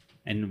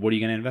 And what are you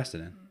going to invest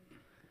it in?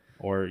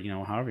 Or,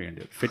 however you're going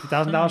to do it.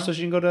 $50,000 so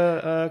she can go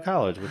to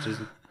college, which is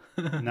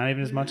not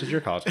even as much as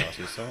your college costs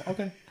you. So,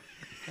 okay.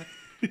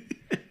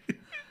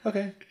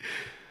 Okay.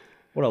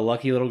 What a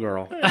lucky little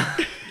girl.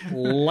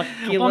 Well,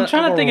 I'm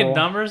trying to think of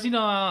numbers.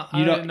 I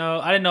didn't know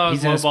I was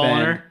He's going to lowballing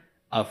spend her.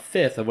 a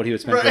fifth of what he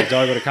would spend for his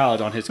daughter to go to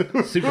college on his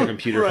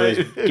supercomputer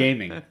for his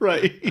gaming.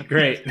 Right.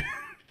 Great.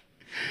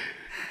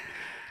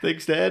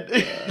 Thanks, Dad.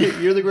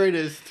 You're the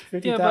greatest.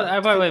 Yeah, but I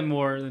probably weigh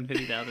more than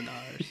 $50,000.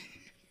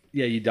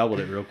 Yeah, you doubled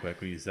it real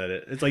quick when you said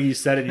it. It's like you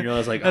said it and you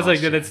realize like, That's oh, like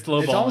shit. that's slow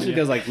It's ball. almost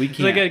because like we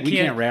like I can't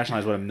can't-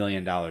 rationalize what $1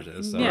 million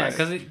is. So. Yeah, Right.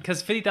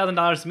 because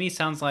 $50,000 to me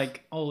sounds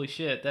like holy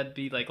shit. That'd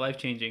be like life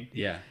changing.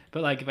 Yeah.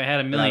 But like if I had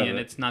 $1 Out million, of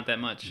it. it's not that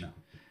much. No.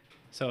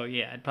 So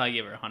yeah, I'd probably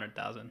give her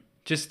 100,000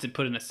 just to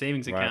put in a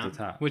savings Right at account, the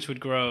top. which would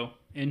grow.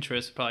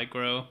 Interest would probably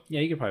grow. Yeah,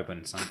 you could probably put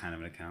in some kind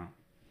of an account.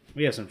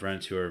 We have some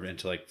friends who are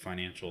into like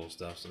financial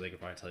stuff, so they could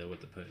probably tell you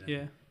what to put in.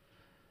 Yeah,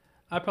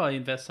 I'd probably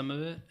invest some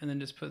of it and then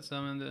just put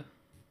some into.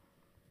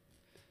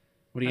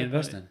 What do you I'd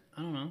invest put in?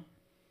 I don't know.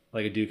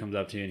 Like a dude comes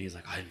up to you and he's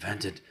like, I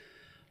invented,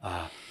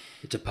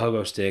 it's a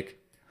pogo stick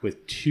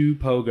with 2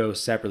 pogos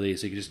separately,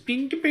 so you can just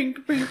bing, bing,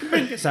 bing,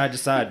 bing, side to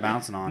side,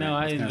 bouncing on No, it.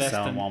 I It's gonna invest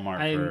sell in Walmart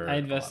I for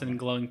invest a lot in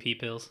glowing pea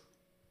pills.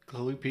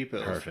 Glowing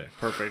people. Perfect.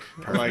 Perfect.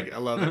 I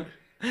love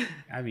it.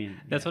 I mean,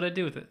 That's what I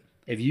do with it.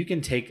 if you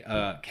can take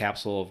a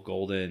capsule of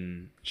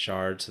golden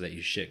shards so that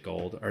you shit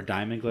gold or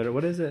diamond glitter,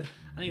 what is it?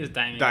 I think it's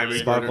diamond,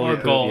 Diamond glitter. glitter. or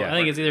Sparkle gold. yeah. I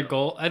think it's either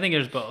gold. I think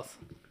there's both.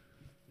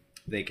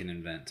 They can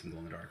invent some glow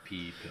in the dark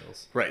pea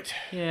pills. Right.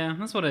 Yeah,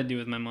 that's what I do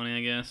with my money,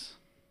 I guess.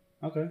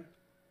 Okay.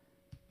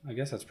 I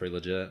guess that's pretty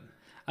legit.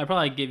 I'd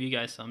probably give you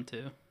guys some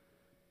too.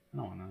 I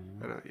don't know.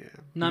 I You know, yeah.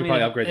 No, I could mean, probably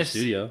if- upgrade the if-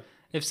 studio.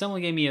 If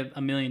someone gave me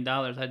 $1 million,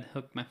 I'd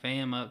hook my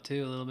fam up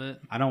too a little bit.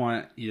 I don't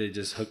want you to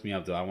just hook me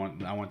up though. I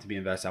want to be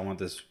invested. I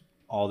want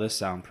all this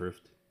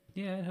soundproofed.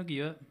 Yeah, I'd hook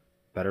you up.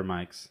 Better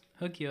mics.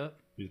 Hook you up.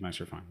 These mics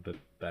are fine, but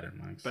better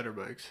mics. Better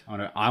mics.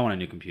 I want a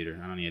new computer.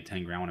 I don't need a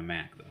 10 grand. I want a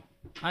Mac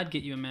though. I'd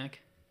get you a Mac,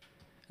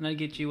 and I'd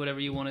get you whatever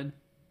you wanted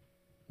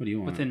What do you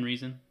want? within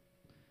reason.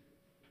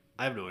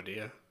 I have no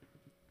idea.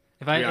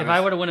 If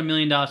I were to win $1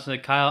 million, I'd say,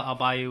 Kyle, I'll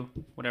buy you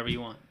whatever you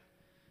want.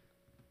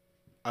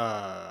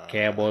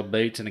 Cowboy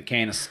boots and a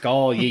can of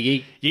Skull.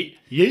 Yeet. Yeet.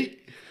 Yeet.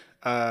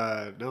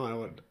 No, I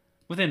wouldn't.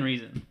 Within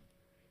reason.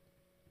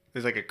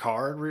 Is like a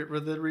car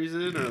within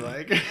reason, or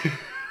like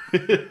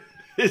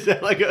is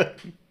that like a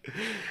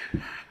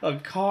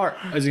car?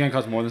 Is it gonna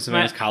cost more than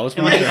Savannah's college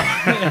am money? Am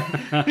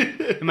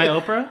I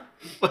Oprah?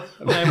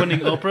 Am I winning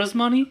Oprah's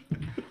money?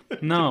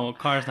 No, a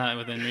car's not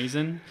within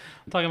reason.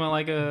 I'm talking about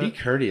like a... Be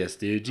courteous,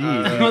 dude.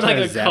 Jeez.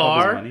 Like a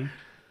car?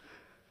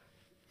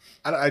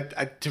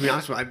 I to be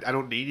honest with you, I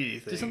don't need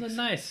anything. Do something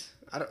nice.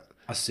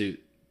 A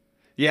suit.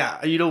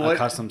 Yeah, you know what? A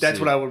custom That's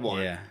suit. what I would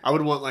want. Yeah. I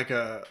would want like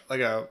a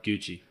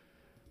Gucci.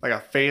 Like a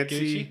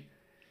fancy, Gucci?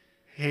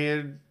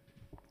 hand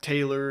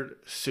tailored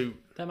suit.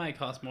 That might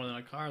cost more than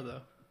a car,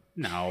 though.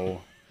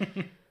 No.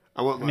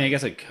 I want. I mean, I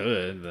guess I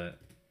could, but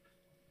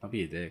I'll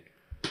be a dick.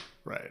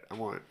 Right. I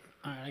want.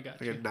 All right, I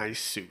got like you. a nice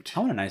suit. I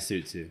want a nice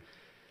suit too,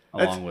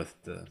 along with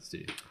the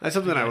suit. That's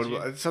something I I got would. you.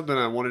 It's something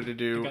I wanted to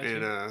do I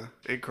got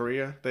in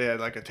Korea. They had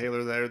like a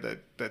tailor there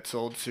that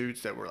sold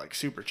suits that were like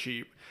super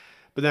cheap.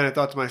 But then I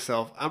thought to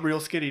myself, I'm real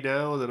skinny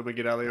now, and then I'm gonna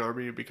get out of the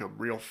army and become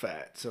real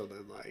fat. So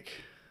then like.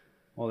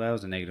 Well, that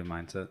was a negative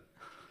mindset.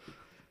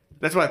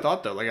 That's what I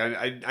thought though. Like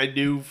I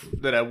knew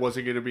that I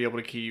wasn't gonna be able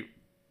to keep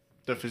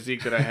the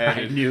physique that I had.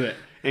 I knew it.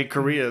 In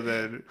Korea,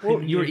 then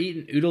Well, you were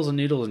eating oodles and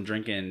noodles and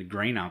drinking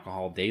grain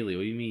alcohol daily.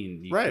 What do you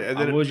mean? Right, and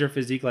then what was your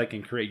physique like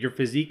in Korea? Your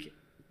physique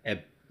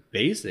at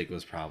basic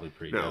was probably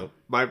pretty dope.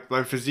 My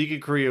physique in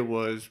Korea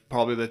was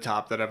probably the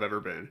top that I've ever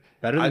been.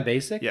 Better than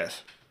basic?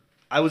 Yes.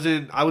 I was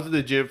in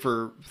the gym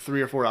for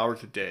 3 or 4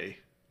 hours a day.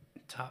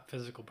 Top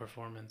physical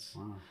performance.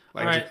 Wow.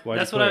 All right,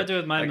 that's what I would do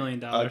with my $1 million.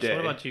 What day.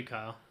 about you,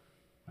 Kyle?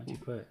 Why'd you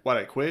quit?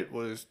 Why I quit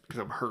was because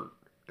I'm hurt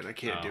and I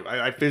can't do it.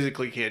 I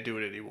physically can't do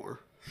it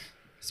anymore.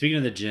 Speaking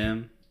of the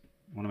gym,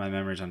 one of my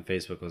memories on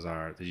Facebook was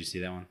did you see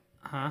that one?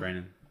 Huh?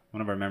 Brandon?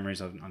 One of our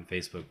memories on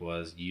Facebook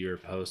was your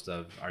post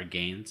of our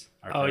gains.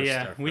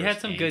 We had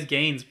some good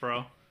gains,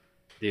 bro.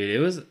 Dude, it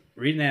was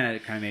reading that.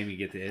 It kind of made me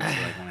get the itch to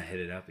like want to hit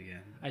it up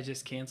again. I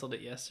just canceled it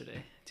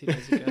yesterday, 2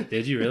 days ago.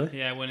 Did you really?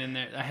 Yeah, I went in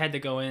there. I had to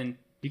go in.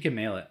 You can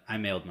mail it. I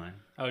mailed mine.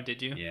 Oh,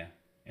 did you? Yeah,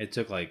 it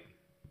took like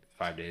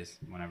 5 days.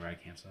 Whenever I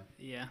canceled.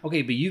 Yeah.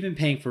 Okay, but you've been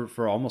paying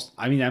for almost.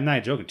 I mean, I'm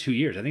not joking. 2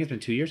 years. I think it's been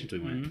 2 years since we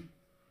went. Mm-hmm.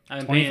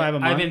 I've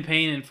been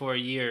paying for a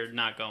year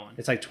not going.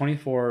 It's like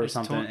 24 or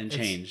something and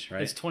change,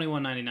 right? It's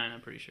 $21.99.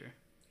 I'm pretty sure.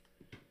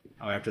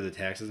 Oh, after the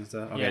taxes and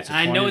stuff. Okay, yeah, so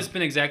I know it's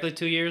been exactly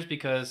 2 years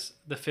because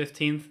the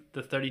 15th,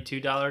 the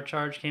 $32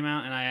 charge came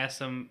out, and I asked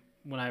him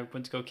when I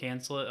went to go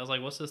cancel it. I was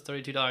like, "What's this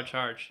 $32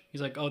 charge?"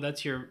 He's like, "Oh,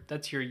 that's your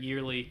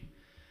yearly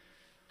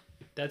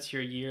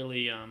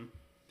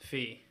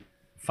fee."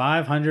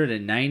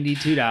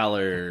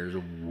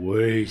 $592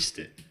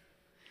 wasted.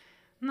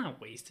 I'm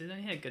not wasted. I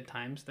had good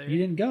times there. You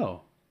didn't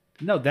go.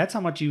 No, that's how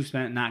much you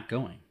spent not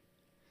going.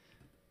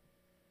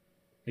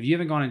 If you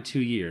haven't gone in 2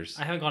 years.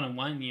 I haven't gone in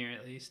 1 year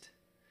at least.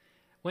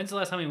 When's the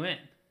last time we went?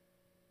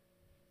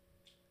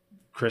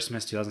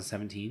 Christmas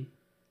 2017,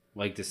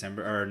 like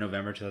December or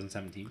November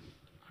 2017.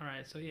 All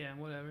right, so yeah,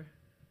 whatever.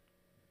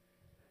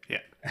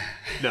 Yeah.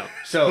 No.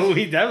 So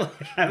we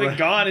definitely haven't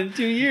gone in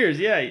 2 years.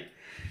 Yeah.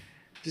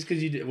 Just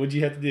because you did, what'd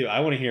you have to do?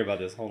 I want to hear about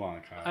this. Hold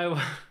on,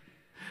 Kyle.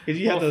 Because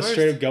you have to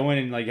straight up go in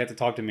and like you have to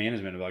talk to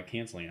management about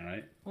canceling it,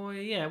 right? Well,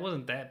 yeah, it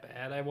wasn't that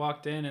bad. I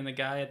walked in and the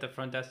guy at the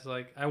front desk was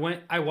like, I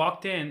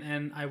walked in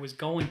and I was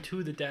going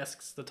to the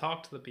desks to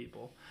talk to the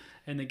people,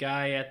 and the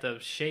guy at the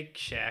Shake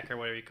Shack or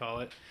whatever you call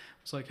it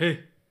was like,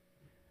 "Hey,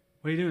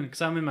 what are you doing?"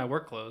 Because I'm in my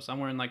work clothes. I'm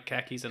wearing like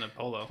khakis and a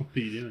polo. What are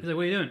you doing? He's like,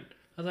 "What are you doing?"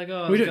 I was like,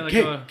 "Oh, what are you doing?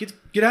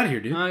 Get out of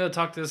here, dude." I'm gonna go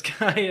talk to this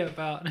guy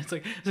about. And it's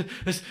like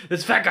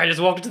this fat guy just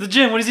walked into the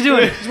gym. What is he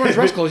doing? He's wearing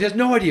dress clothes. He has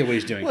no idea what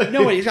he's doing.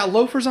 No idea. He's got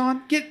loafers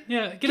on. Get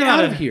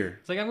out of here.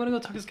 It's like, I'm gonna go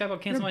talk to this guy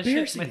about canceling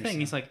my thing.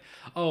 He's like,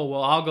 "Oh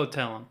well, I'll go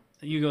tell him.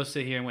 You go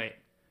sit here and wait."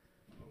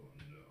 Oh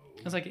no.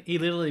 I was like, he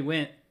literally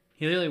went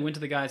to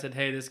the guy and said,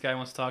 "Hey, this guy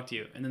wants to talk to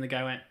you." And then the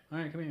guy went, "All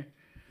right, come here."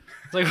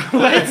 It's like,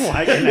 what?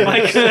 Why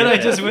couldn't I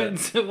just went and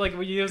sit, like,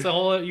 when you use the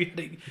whole, you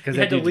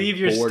had to leave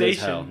your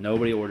station.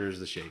 Nobody orders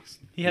the shakes.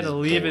 He had to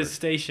leave his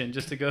station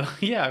just to go,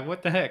 yeah,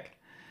 what the heck?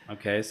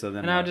 Okay, so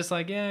then. And I was just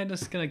like, yeah, I'm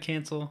just going to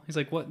cancel. He's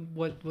like,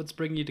 what's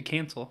bringing you to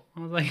cancel? I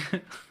was like,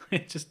 I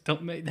just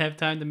don't have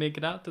time to make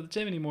it out to the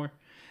gym anymore.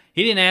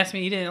 He didn't ask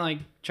me. He didn't, like,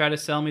 try to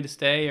sell me to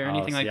stay or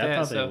anything like that.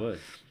 I thought they would.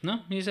 No,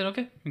 he said,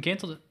 okay, and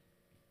canceled it.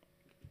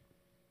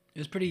 It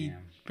was pretty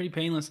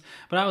painless,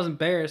 but I was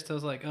embarrassed. I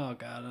was like, "Oh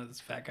God,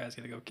 this fat guy's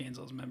gonna go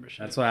cancel his membership."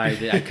 That's why I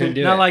couldn't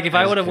do it. Not like if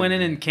I would have went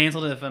in and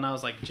canceled it, and I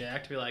was like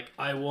jacked, be like,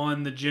 "I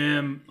won the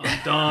gym, I'm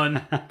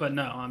done." But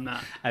no, I'm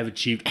not. I've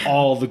achieved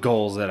all the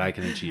goals that I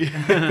can achieve.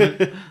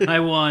 I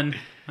won.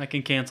 I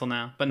can cancel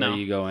now. But no,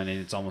 you go in and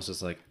it's almost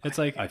just like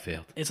I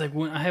failed. It's like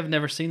I have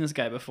never seen this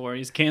guy before.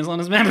 He's canceling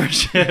his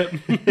membership.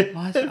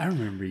 I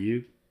remember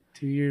you.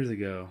 2 years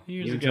ago.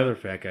 You and other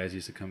fat guys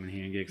used to come in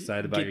here and get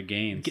excited about your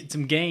gains. Get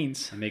some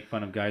gains. And make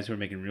fun of guys who are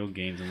making real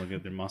gains and looking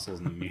at their muscles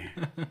in the mirror.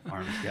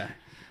 Arms guy.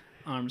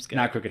 Arms guy.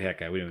 Not crooked hat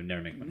guy. We would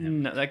never make fun of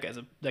him. No, that guy's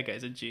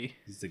a G.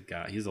 He's the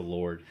guy. He's a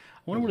lord.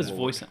 I wonder what his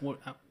voice.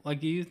 Like,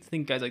 do you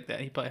think guys like that?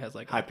 He probably has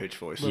like high pitched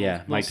voice.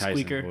 Mike Tyson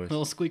squeaker, voice.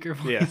 little squeaker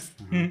voice.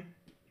 Yeah.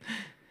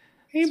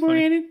 Hey,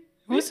 Brandon,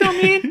 what's up,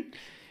 man?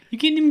 You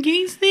getting them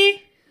gains there?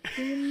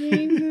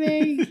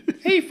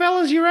 Hey,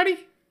 fellas, you ready?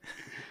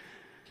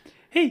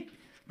 Hey,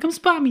 come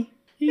spot me.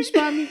 You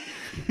spot me.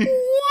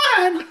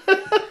 What?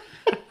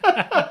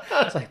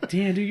 It's like,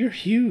 damn, dude, you're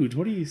huge.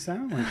 What do you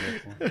sound like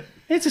that for?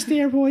 It's the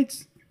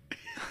steroids.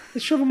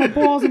 It's shoving my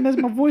balls and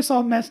my voice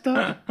all messed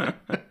up.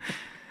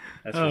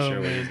 That's for sure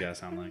what he's got to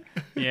sound like.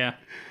 Yeah.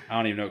 I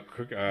don't even know.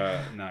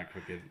 Not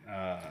crooked.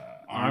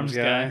 Arms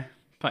guy.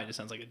 Probably just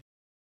sounds like a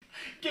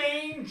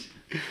games.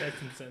 That's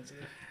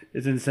insensitive.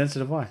 It's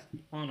insensitive. Why?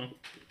 I don't know.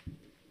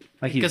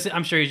 Like because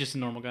I'm sure he's just a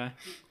normal guy.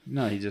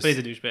 No, he just. But he's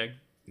a douchebag.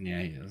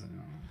 Yeah, he doesn't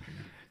know.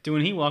 Dude,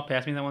 when he walked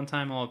past me that one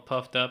time, all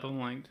puffed up, I'm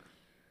like,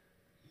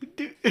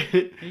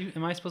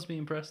 am I supposed to be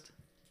impressed?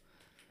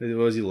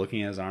 Was he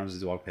looking at his arms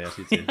as he walked past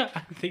you too? Yeah,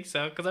 I think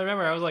so. Because I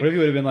remember I was like, what if he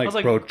would have been like,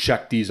 bro,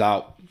 check these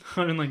out?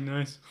 I'd been like,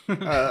 nice.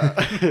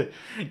 Can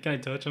I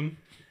touch him?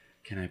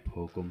 Can I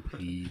poke him,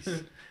 please?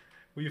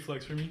 Will you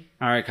flex for me?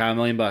 All right, Kyle, $1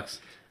 million. $1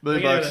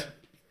 million.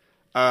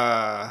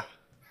 I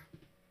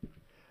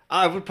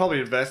would probably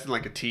invest in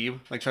like a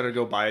team, like try to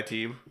go buy a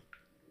team,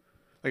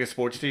 like a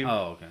sports team.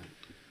 Oh, okay.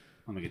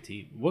 I'll make a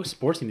team. What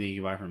sports team do you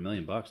can buy for $1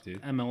 million,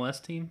 dude? MLS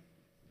team.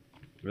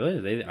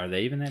 Really? Are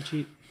they even that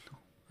cheap?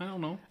 I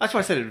don't know. That's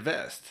why I said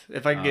invest.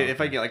 If I can get if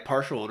I get like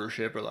partial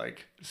ownership or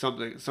like some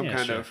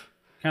kind of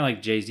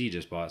like Jay-Z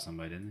just bought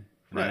somebody, didn't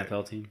he? An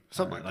NFL team,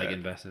 something like that.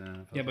 Invested in an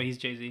NFL. Yeah, but he's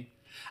Jay-Z.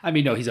 I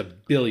mean, no, he's a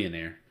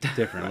billionaire.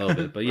 Different a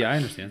little bit, but yeah, I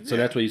understand. So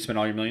that's what you spend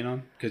all your $1 million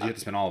on, because you have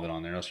to spend all of it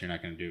on there, else you're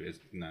not going to do. It's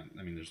not.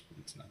 I mean, it's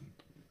nothing.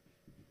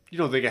 You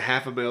don't think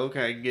 $500,000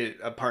 can get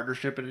a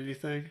partnership in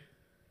anything?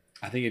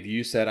 I think if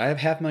you said I have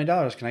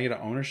 $500,000, can I get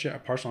a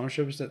partial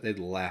ownership? They'd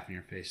laugh in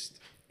your face.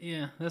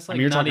 Yeah, that's like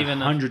you're not talking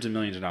even hundreds of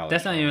millions of dollars.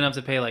 That's not even enough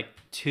to pay like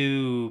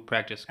 2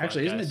 practice squad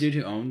Actually, isn't guys. the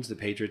dude who owns the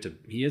Patriots?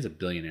 He is a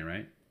billionaire,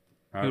 right?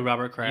 Who,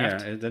 Robert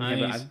Kraft? Yeah,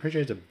 I'm pretty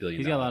sure it's $1 billion.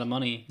 He's got a lot of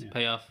money to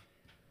pay off.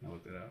 I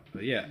looked it up,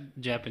 but yeah,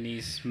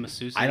 Japanese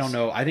masseuses. I don't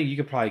know. I think you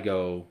could probably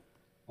go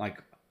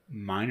like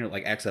minor,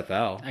 like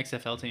XFL.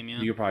 XFL team, yeah.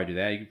 You could probably do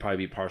that. You could probably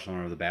be partial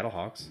owner of the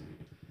Battlehawks.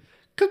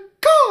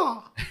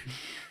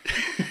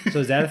 So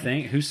is that a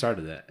thing? Who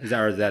started that? Is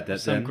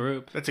that some them?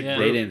 group? That's a yeah.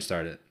 group. They didn't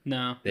start it.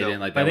 No, they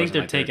didn't like. But That I think wasn't,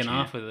 they're like, their taking chant.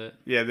 off with it.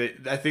 Yeah,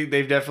 I think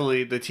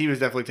the team has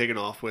definitely taken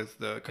off with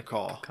the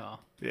cacao.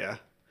 Yeah.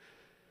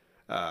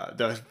 Yeah.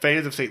 The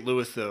fans of St.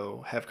 Louis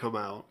though have come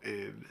out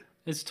and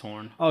It's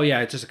torn. Oh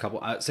yeah, it's just a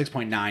couple.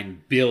 $6.9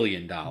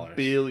 billion.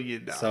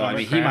 $billion. So I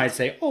mean, he might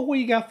say, "Oh, well,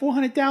 you got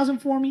 400,000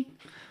 for me."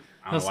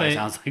 I don't know why it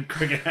sounds like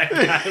cricket hat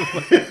guy.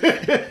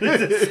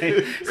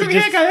 Cricket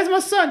hat guy, that's my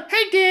son.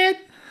 Hey, Dad.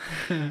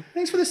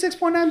 Thanks for the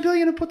 $6.9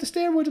 billion to put the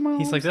steroids in my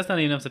arms. He's like, that's not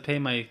even enough to pay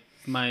my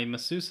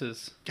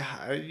masseuses.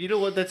 God, you know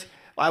what?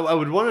 I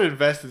would want to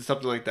invest in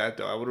something like that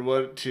though. I would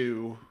want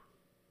to.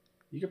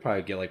 You could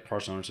probably get like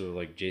partial ownership of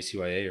like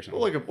JCYA or something.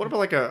 Well, what about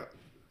like a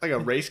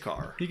race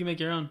car? You can make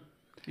your own.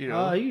 You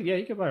know?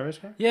 You could buy a race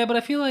car. Yeah, but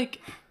I feel like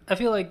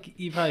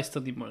you probably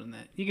still need more than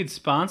that. You could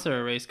sponsor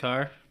a race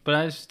car,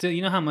 but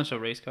you know how much a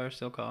race car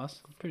still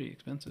costs? It's pretty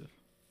expensive.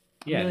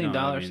 $1 million.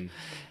 I mean,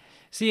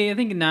 See, I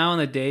think now in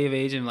the day of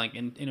age of like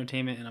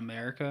entertainment in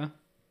America,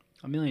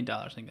 $1 million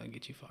ain't gonna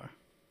get you far.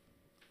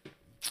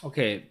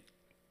 Okay,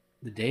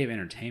 the day of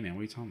entertainment.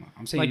 What are you talking about?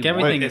 I'm saying like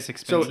everything is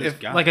expensive.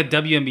 So like a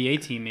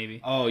WNBA team,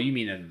 maybe. Oh, you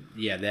mean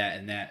that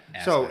and that.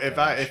 So if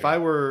I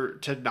were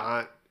to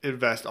not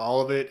invest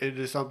all of it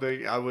into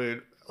something, I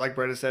would, like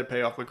Brandon said,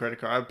 pay off my credit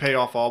card. I would pay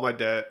off all my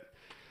debt.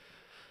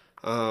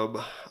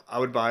 I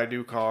would buy a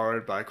new car.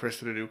 I'd buy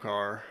Kristen a new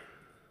car.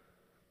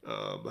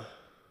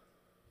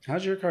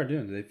 How's your car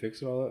doing? Did they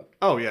fix it all up?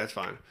 Oh yeah, it's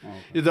fine. Oh,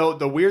 okay. Though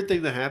the weird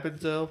thing that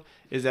happens though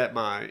is that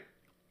my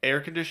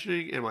air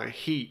conditioning and my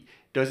heat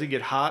doesn't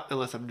get hot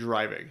unless I'm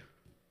driving.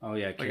 Oh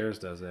yeah,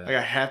 Karis does that. Like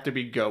I have to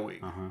be going.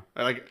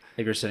 Like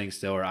if you're sitting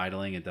still or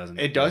idling, it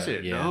doesn't. It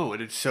doesn't. Yeah. No,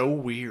 and it's so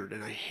weird,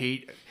 and I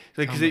hate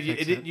because it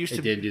didn't used to.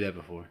 It didn't do that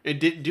before. It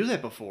didn't do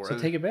that before. So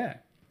take it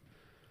back.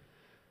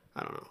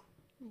 I don't know.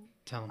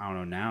 Tell him. I don't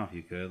know now if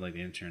you could. Like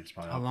the insurance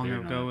probably. How long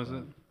ago was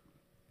it?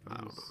 I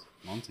don't know.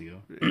 Months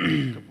ago.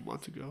 A couple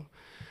months ago.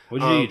 What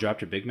did you do? You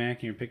dropped your Big Mac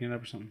and you were picking it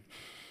up or something?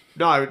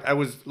 No, I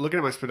was looking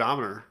at my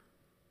speedometer,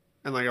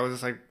 and like I was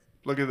just like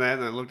looking at that,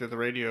 and I looked at the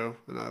radio,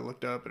 and I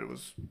looked up, and it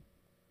was.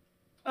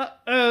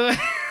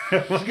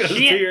 What goes through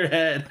your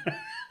head?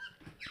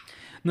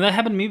 No, that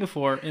happened to me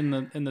before in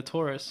the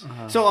Taurus.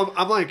 So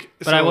I'm like,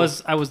 but I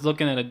was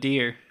looking at a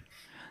deer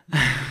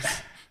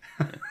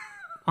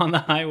on the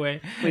highway.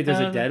 Wait, there's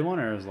a dead one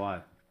or is it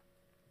alive?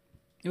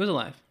 It was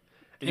alive.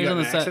 You got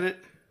an accident?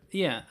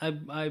 Yeah,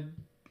 I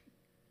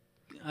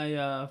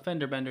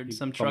fender bendered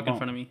some truck in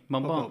front of me.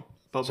 Bump bump.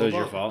 So it's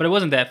your fault. But it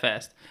wasn't that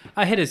fast.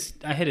 I hit his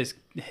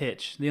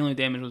hitch. The only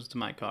damage was to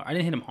my car. I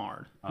didn't hit him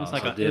hard. It was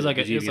like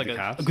did you get the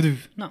cops?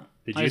 No.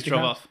 Did I you just get the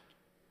drove cops? off.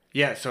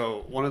 Yeah.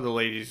 So one of the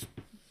ladies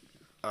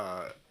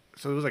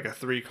So it was like a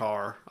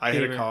 3-car. I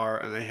hit a car,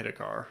 and they hit a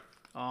car.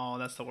 Oh,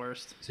 that's the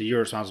worst. So you're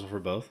responsible for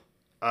both?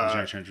 Was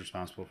your insurance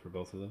responsible for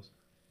both of those?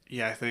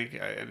 Yeah, I think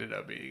I ended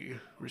up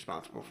being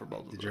responsible for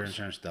both of those. Did your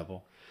insurance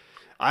double?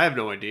 I have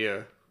no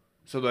idea.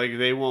 So like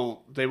they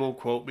won't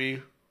quote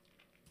me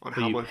on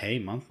how much. Pay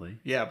monthly.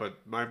 Yeah, but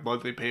my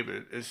monthly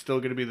payment is still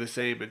going to be the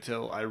same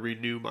until I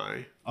renew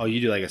my. Oh,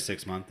 you do like a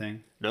 6-month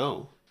thing?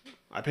 No,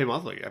 I pay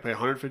monthly. I pay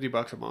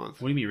 $150 a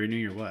month. What do you mean renew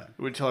your what?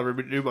 Until I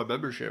renew my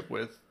membership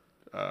with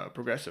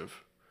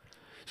Progressive.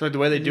 So like the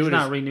way they do it is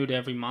not renewed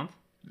every month.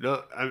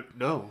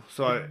 No.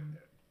 So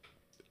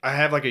I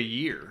have like a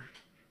year.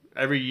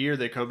 Every year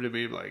they come to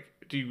me like,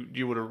 do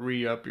you want to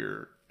re-up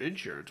your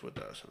insurance with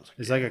us? I was like,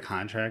 it's like a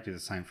contract. Is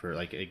it signed for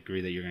like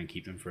agree that you're going to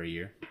keep them for a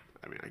year?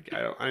 I mean,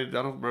 I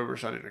don't remember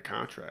signing a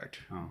contract,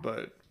 Oh.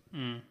 but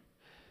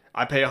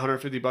I pay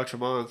 $150 a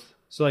month.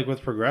 So like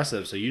with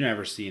Progressive, so you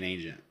never see an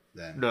agent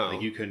then? No.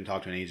 Like you couldn't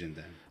talk to an agent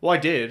then? Well, I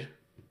did.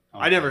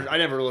 Okay. I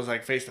never was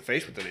like face to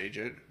face with an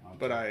agent,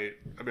 but I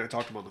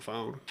talked to him on the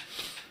phone.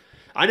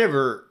 I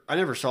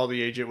never saw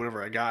the agent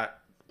whenever I got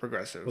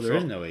Progressive. Well, there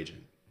is no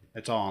agent.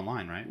 It's all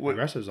online, right? What,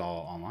 Progressive's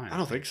all online. I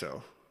don't think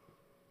so.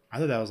 I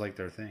thought that was like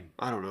their thing.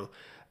 I don't know,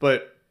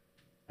 but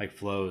like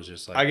Flow is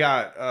just like I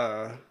got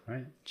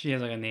right. She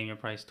has like a name your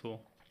price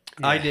tool.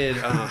 Yeah. I did.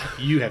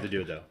 You have to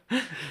do it though.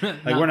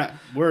 Like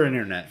we're an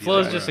internet.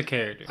 Flow's just a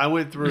character. I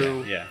went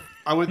through. Yeah.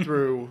 I went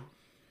through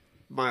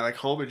my like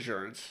home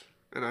insurance,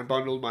 and I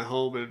bundled my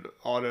home and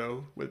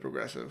auto with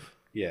Progressive.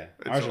 Yeah,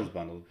 ours was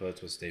bundled, but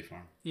it's with State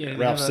Farm. Yeah,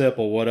 Ralph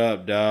Sipple, what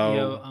up, dog?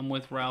 Yo, I'm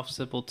with Ralph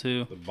Sipple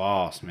too. The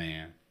boss,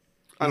 man.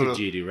 I don't know. He's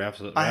a G, dude. Ralph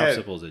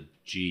Sipple's a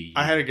G.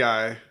 I had a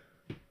guy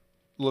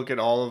look at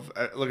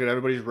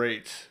everybody's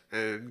rates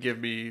and give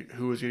me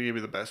who was going to give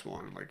me the best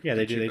one. Like yeah,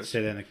 they do. They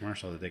say that in the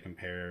commercial that they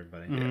compare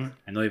everybody. Mm-hmm. Yeah.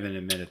 And they'll even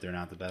admit if they're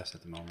not the best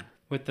at the moment.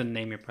 With the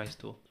name your price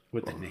tool.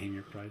 With the name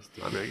your price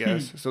tool. I mean, I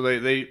guess. So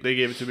they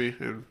gave it to me,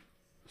 and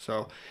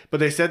so but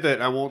they said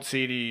that I won't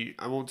see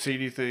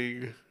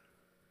anything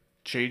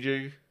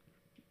changing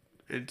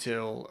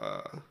until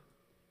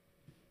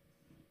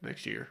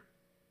next year.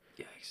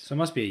 So it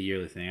must be a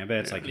yearly thing. I bet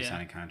it's like you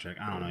sign a contract.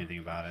 I don't know anything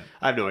about it.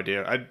 I have no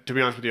idea. To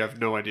be honest with you, I have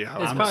no idea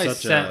how. It's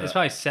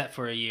probably set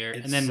for a year,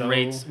 and then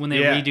rates when they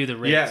redo the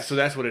rates. Yeah, so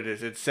that's what it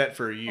is. It's set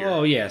for a year.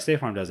 Oh yeah, State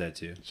Farm does that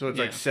too. So it's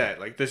like set.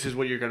 Like this is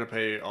what you're gonna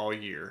pay all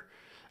year,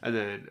 and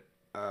then.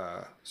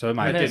 So it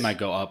might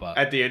go up.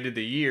 At the end of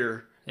the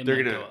year, it's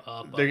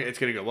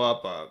gonna go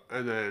up,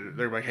 and then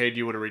they're like, "Hey, do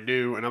you want to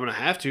renew?" And I'm gonna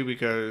have to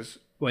because.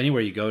 Well,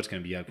 anywhere you go, it's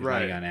going to be up because right.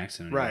 now you got an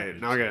accident. Right.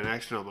 Now I got an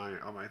accident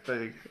on my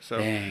thing. So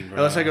dang, bro.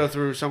 Unless I go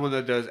through someone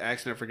that does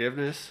accident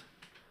forgiveness.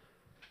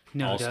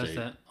 No, does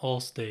that.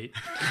 Allstate.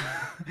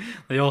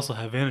 They also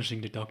have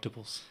vanishing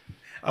deductibles.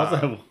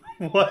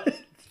 What?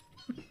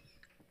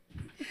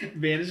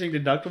 Vanishing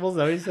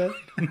deductibles? Is that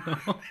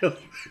what you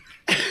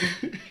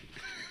said?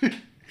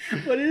 No.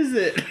 What is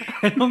it?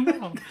 I don't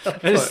know.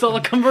 It's still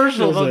a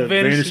commercial about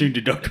vanishing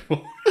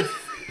deductible.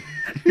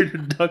 Your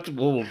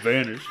deductible will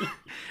vanish.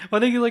 Well, I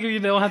think like if you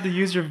don't have to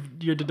use your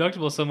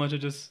deductible so much, it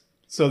just.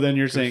 So then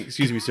you're saying,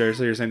 excuse me, sir.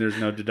 So you're saying there's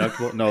no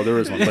deductible? No, there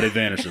is one, but it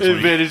vanishes.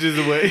 It vanishes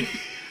away.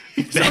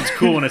 Sounds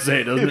cool when I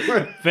say it, doesn't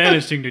it?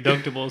 Vanishing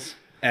deductibles.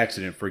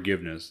 Accident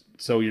forgiveness.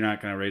 So you're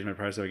not going to raise my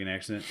price like an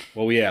accident?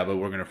 Well, yeah, but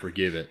we're going to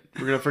forgive it.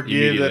 We're going to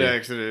forgive that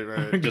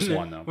accident, right? Just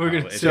one though.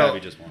 It's got to be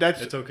just one.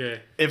 It's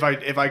okay. If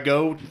I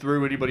go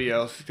through anybody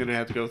else, it's going to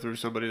have to go through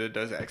somebody that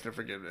does accident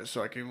forgiveness,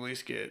 so I can at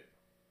least get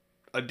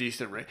a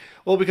decent rate.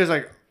 Well, because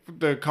like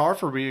the car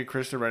for me and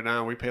Kristen right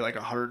now, we pay like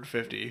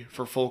 $150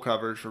 for full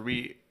coverage for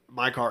me,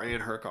 my car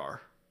and her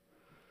car.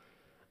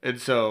 And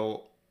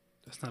so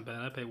that's not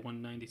bad. I pay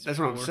 $190. That's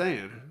what I'm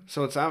saying.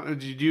 So it's out.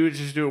 Did you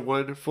just do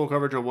one full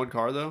coverage on one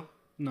car though?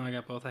 No, I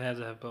got both. I had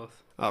to have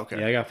both. Oh, okay.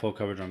 Yeah, I got full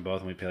coverage on both,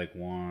 and we pay like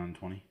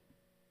 $120.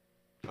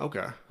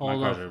 Okay.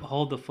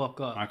 Hold the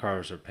fuck up. My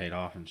cars are paid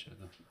off and shit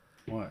though.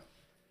 What?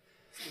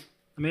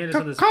 Amanda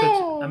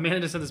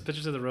just sent this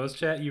picture to the Rose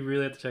chat. You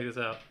really have to check this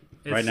out.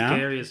 It's right now?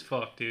 Scary as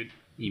fuck, dude.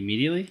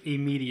 Immediately?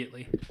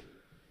 Immediately.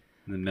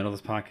 In the middle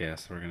of this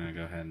podcast, we're gonna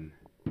go ahead and.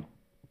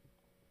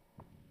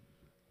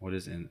 What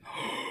is in?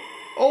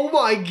 Oh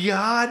my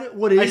God!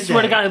 What is that? I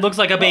swear to God, it looks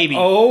like a baby.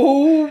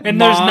 Oh and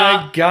my there's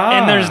not, God!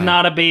 And there's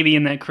not a baby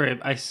in that crib.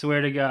 I swear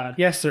to God.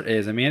 Yes, there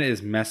is. Amanda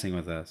is messing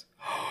with us.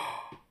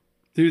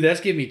 Dude, that's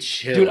giving me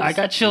chills. Dude, I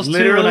got chills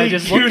Literally too when I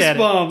just looked at it.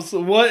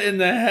 Goosebumps. What in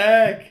the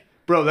heck?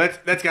 Bro,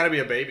 that's got to be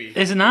a baby.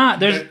 It's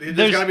not. There's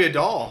got to be a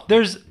doll.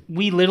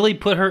 We literally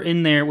put her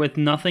in there with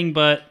nothing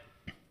but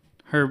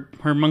her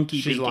monkey.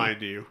 She's baby. lying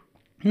to you.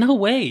 No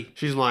way.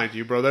 She's lying to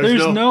you, bro.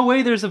 There's no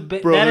way there's a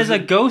that is a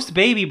ghost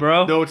baby,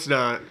 bro. No, it's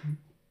not.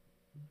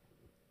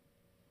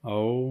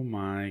 Oh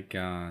my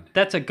God.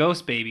 That's a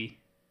ghost baby.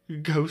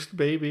 Ghost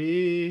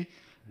baby.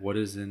 What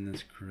is in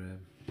this crib?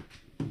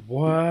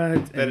 What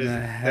in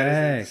the heck?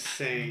 That is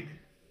insane.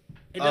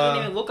 It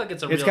doesn't even look like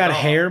it's a real It's got doll.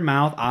 hair,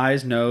 mouth,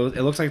 eyes, nose.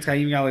 It looks like it's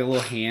even got like a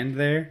little hand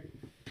there.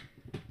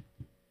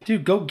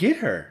 Dude, go get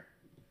her.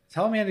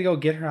 Tell Amanda to go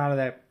get her out of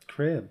that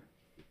crib.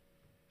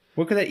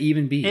 What could that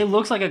even be? It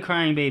looks like a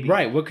crying baby.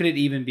 Right. What could it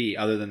even be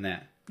other than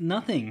that?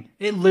 Nothing.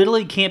 It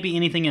literally can't be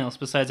anything else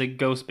besides a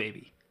ghost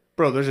baby.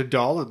 Bro, there's a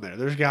doll in there.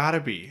 There's gotta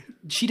be.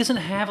 She doesn't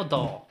have a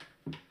doll.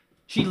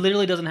 She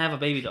literally doesn't have a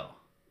baby doll.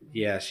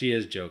 Yeah, she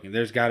is joking.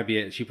 There's got to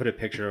be she put a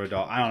picture of a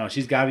doll. I don't know.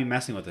 She's got to be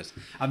messing with us.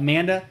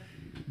 Amanda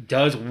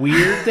does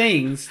weird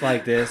things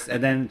like this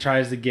and then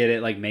tries to get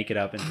it, like, make it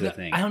up into the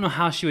thing. I don't know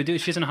how she would do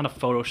it. She doesn't know how to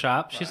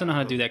Photoshop. She doesn't know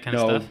how to do that kind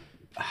of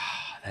stuff.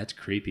 That's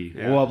creepy.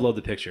 Yeah. We'll upload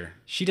the picture.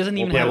 She doesn't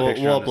even We'll have.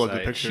 We'll upload the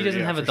picture. She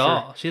doesn't have a for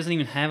doll. sure. She doesn't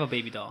even have a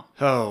baby doll.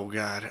 Oh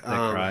God,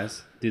 That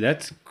cries, dude.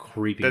 That's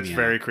creepy. that's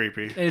very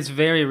creepy. It's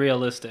very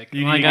realistic.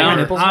 You Like, need I your don't-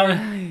 nipples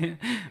I-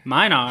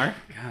 mine are.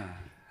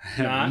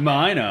 Not.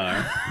 Mine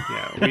are.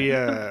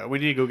 Yeah, we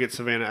need to go get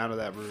Savannah out of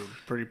that room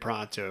pretty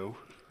pronto.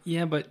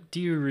 Yeah, but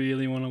do you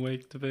really want to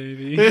wake the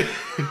baby?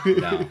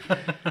 No,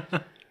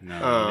 you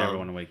never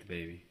want to wake the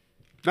baby.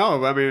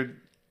 No, I mean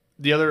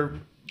the other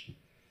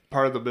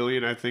part of the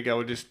million, I think I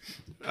would just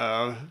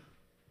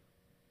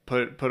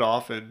put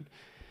off and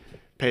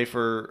pay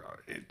for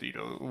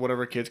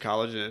whatever kids'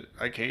 college that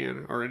I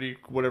can, or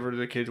whatever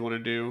the kids want to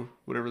do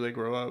whenever they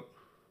grow up.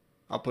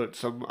 I'll put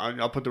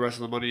the rest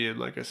of the money in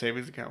like a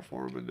savings account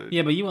for them, and then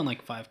Yeah, but you want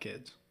like 5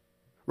 kids.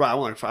 right. I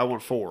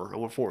want 4. I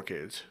want 4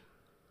 kids.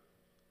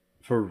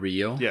 For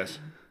real? Yes.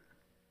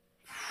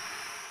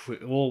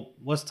 Well,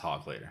 let's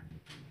talk later.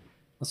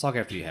 Let's talk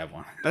after you have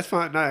one. That's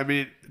fine. No, I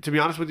mean, to be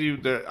honest with you,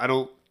 I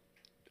don't.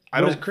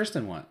 What does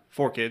Kristen want?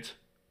 4 kids.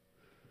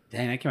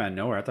 Dang, that came out of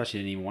nowhere. I thought she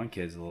didn't even want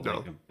kids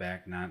No.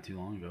 back not too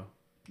long ago.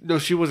 No,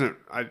 she wasn't.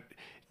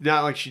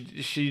 Not like she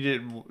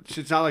didn't.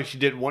 It's not like she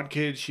didn't want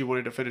kids. She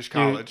wanted to finish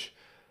college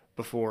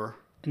before.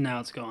 And now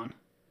it's gone.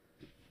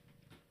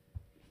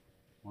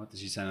 What did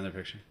she send another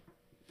picture?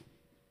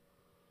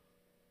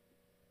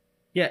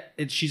 Yeah,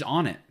 she's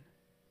on it.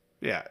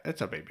 Yeah,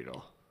 it's a baby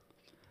doll.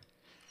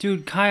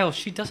 Dude, Kyle,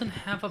 she doesn't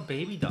have a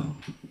baby doll.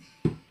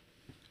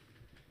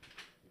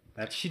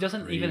 That's She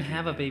doesn't even crazy,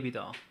 have a man. baby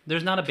doll.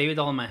 There's not a baby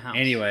doll in my house.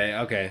 Anyway,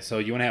 okay, so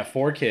you want to have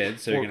 4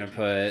 kids, so you're gonna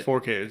put 4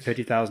 kids.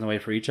 50,000 away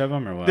for each of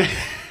them, or what?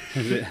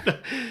 Is it?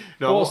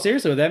 No, Well,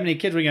 seriously, with that many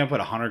kids, we're gonna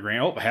put $100,000.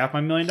 Oh, half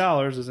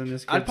 $500,000 is in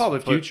this kid's I'd probably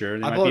future.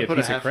 They I'd might probably be a put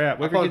piece of crap.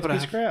 What if your kid's a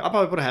piece of crap? I'll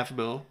probably put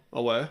 $500,000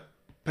 away.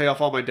 Pay off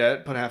all my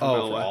debt. Put $500,000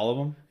 Oh, for away. all of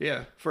them?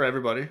 Yeah, for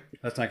everybody.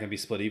 That's not gonna be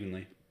split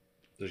evenly.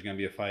 There's gonna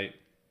be a fight.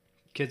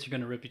 Kids are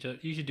gonna rip each other.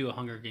 You should do a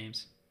Hunger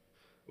Games.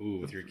 Ooh,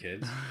 with your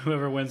kids.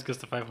 Whoever wins goes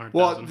to 500,000.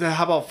 Well,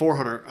 how about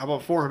 400? How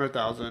about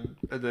 400,000,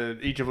 and then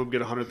each of them get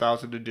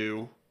 100,000 to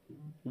do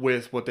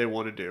with what they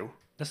want to do.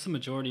 That's the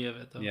majority of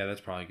it, though. Yeah,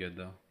 that's probably good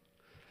though.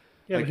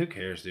 Yeah, Like- but who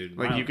cares, dude?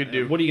 like you could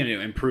do- What are you gonna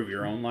do? Improve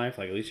your own life?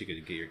 Like at least you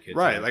could get your kids.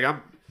 Right? out. Like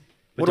I'm.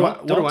 But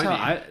What do I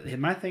tell, need?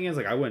 my thing is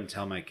like I wouldn't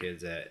tell my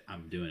kids that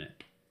I'm doing it.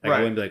 Like Right. I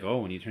wouldn't be like, oh,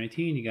 when you turn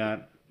 18, you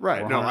got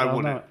Right? No, I $400,000.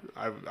 wouldn't.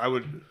 I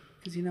would.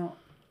 Because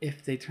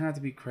if they turn out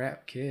to be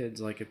crap kids,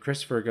 like if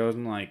Christopher goes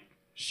and like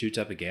shoots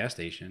up a gas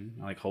station,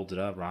 like holds it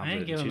up, robs I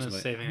ain't it, give and him shoots a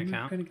it, saving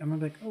account. I'm gonna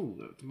be like, oh,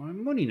 that's my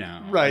money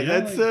now. Right. You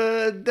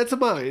know, That's a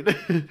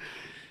mine.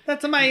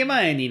 that's my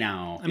money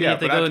now. I mean, Yeah, if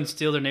they but go I- and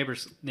steal their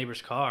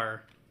neighbor's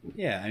car,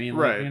 Yeah, I mean,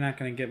 Right. you're not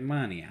gonna get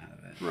money out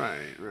of it.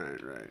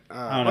 right.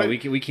 I don't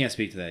know. We can't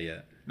speak to that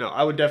yet. No,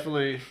 I would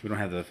definitely. We don't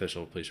have the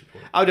official police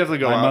report. I would definitely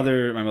go My out.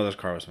 mother's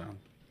car was found.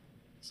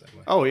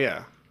 Segway. Oh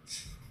yeah.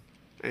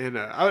 And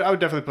I would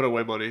definitely put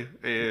away money,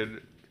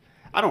 and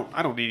I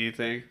don't need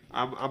anything.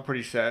 I'm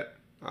pretty set.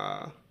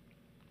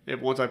 If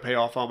once I pay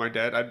off all my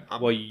debt,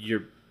 I'm Well,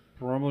 you're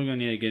probably gonna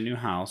need to get a new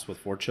house with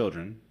 4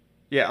 children,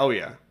 yeah. Oh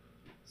yeah.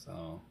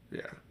 so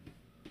Yeah.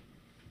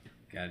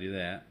 gotta do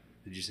that.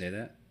 Did you say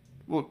that?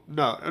 Well,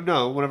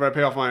 no. Whenever I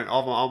pay off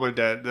all my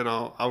debt, then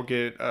I'll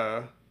get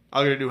a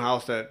new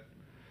house that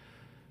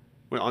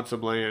on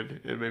some land,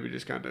 and maybe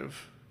just kind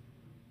of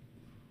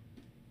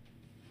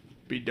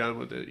be done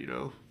with it.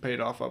 Pay it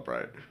off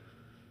upright.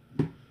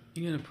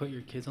 you gonna put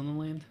your kids on the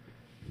land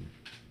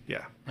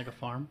Yeah. like a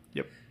farm?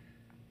 Yep.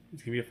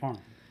 It's gonna be a farm.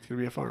 It's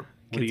gonna be a farm.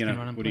 What are you Kids can gonna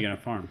run and What are you play.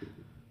 gonna farm?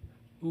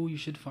 Ooh, you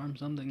should farm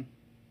something.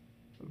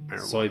 Marijuana.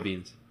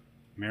 Soybeans,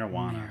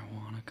 marijuana.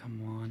 Marijuana,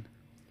 come on.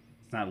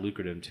 It's not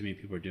lucrative. Too many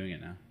people are doing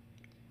it now. What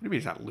do you mean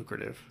it's not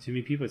lucrative? Too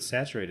many people. It's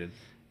saturated.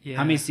 Yeah.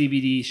 How many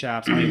CBD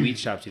shops? How many weed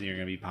shops do you think are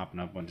gonna be popping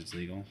up once it's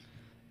legal?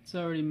 It's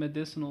already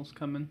medicinals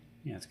coming.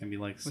 Yeah, it's gonna be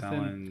like Within-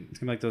 selling. It's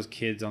gonna be like those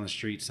kids on the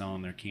street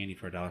selling their candy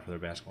for $1 for their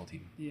basketball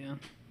team. Yeah.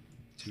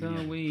 Too So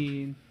many-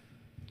 weed.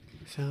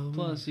 So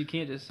Plus, you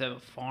can't just have a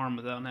farm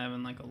without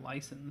having like a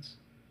license.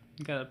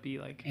 You gotta be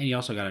like, And you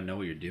also gotta know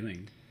what you're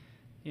doing.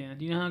 yeah.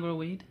 Do you know how to grow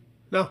weed?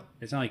 no.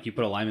 It's not like you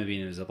put a lima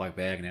bean in a Ziploc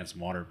bag and add some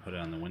water, put it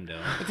on the window.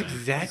 That's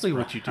exactly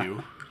what you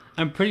do.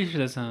 I'm pretty sure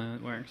that's how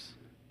it works.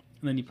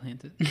 And then you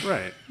plant it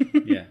Right.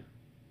 Yeah.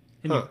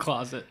 in your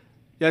closet.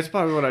 Yeah, that's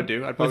probably what I'd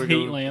do. I'd probably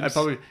heat go. lamps. I'd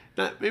probably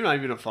maybe not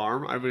even a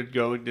farm. I would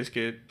go and just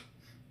get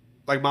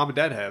like mom and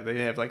dad have.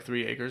 They have like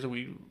 3 acres, and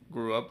we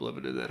grew up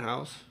living in that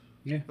house.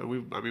 Yeah. And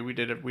we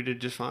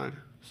did just fine.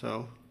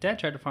 So Dad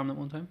tried to farm that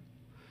one time.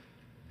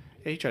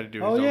 yeah, he tried to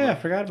do. Oh his yeah, I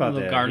own forgot about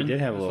little that. garden. He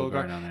did have a his little little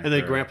garden on there. and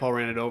then for- Grandpa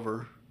ran it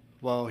over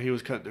while he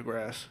was cutting the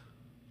grass.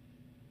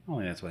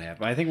 Only that's what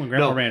happened. I think when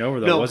Grandpa ran over,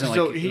 though, it wasn't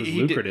like it was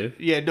lucrative.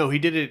 He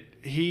did it.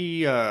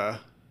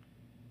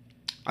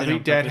 I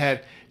think Dad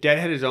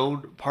had his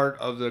own part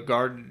of the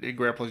garden in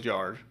Grandpa's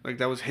yard. Like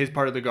that was his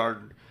part of the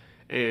garden,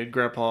 and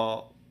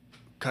Grandpa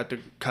cut it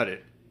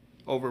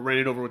ran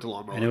it over with the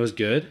lawnmower. And it was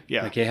good.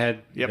 Yeah, like it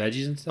had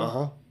veggies and stuff.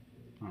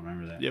 I don't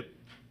remember that. Yep.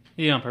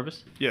 You did it on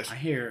purpose? Yes. I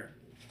hear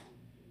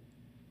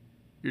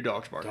your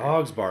dog's barking.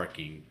 Dogs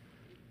barking.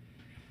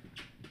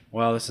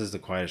 Well, this is the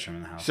quietest room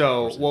in the house.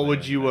 So, what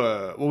would you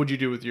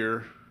do with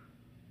your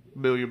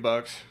 $1 million?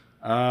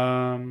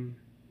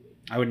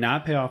 I would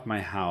not pay off my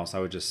house. I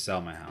would just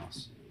sell my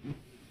house,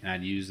 and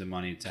I'd use the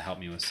money to help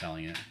me with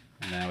selling it,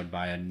 and then I would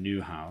buy a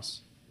new house,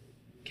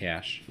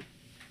 cash,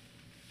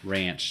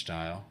 ranch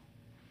style,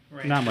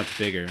 not much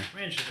bigger.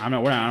 I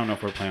don't know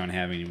if we're planning on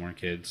having any more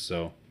kids,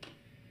 so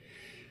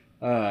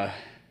doesn't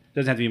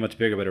have to be much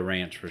bigger, but a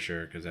ranch for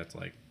sure, because that's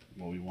like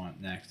what we want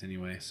next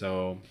anyway.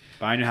 So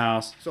buy a new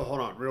house. So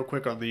hold on real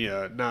quick on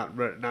the not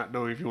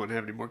knowing if you want to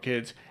have any more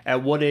kids.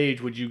 At what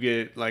age would you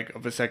get like a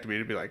vasectomy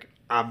to be like,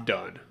 I'm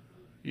done?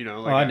 You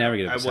know, like, I'd never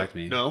get a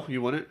vasectomy. No,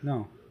 you wouldn't?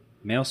 No.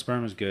 Male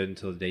sperm is good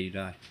until the day you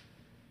die.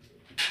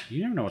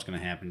 You never know what's going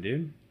to happen,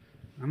 dude.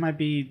 I might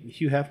be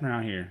Hugh Hefner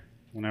out here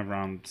whenever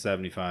I'm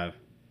 75.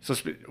 So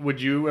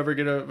would you ever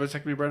get a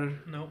vasectomy, Brendan?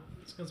 No.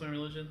 It's against my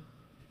religion.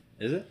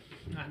 Is it?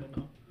 I don't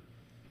know.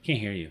 Can't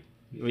hear you.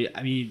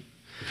 I mean...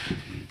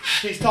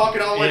 He's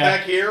talking all the way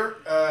back here.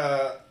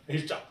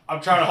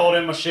 I'm trying to hold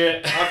in my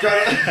shit. I'm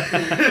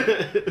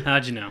trying.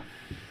 How'd you know?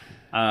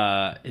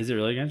 Is it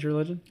really against your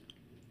religion?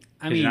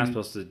 I mean, you're not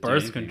supposed to do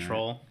birth anything,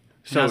 control. Right?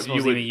 So you're not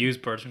supposed to even use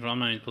birth control. I'm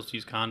not even supposed to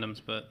use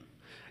condoms, but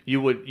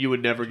you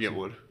would never get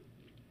one.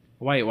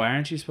 Wait, why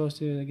aren't you supposed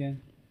to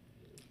again?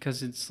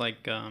 Because it's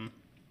like I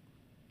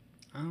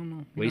don't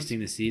know, wasting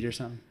the seed or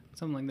something.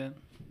 Something like that.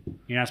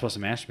 You're not supposed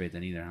to masturbate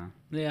then either, huh?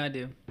 Yeah, I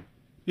do.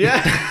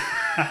 Yeah.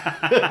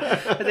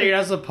 I think you're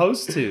not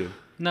supposed to.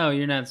 No,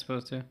 you're not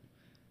supposed to.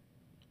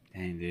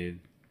 Dang, dude,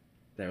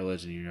 that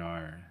religion you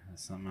are,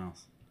 that's something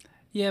else.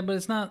 Yeah, but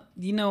it's not,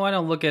 I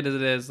don't look at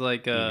it as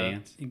like,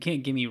 you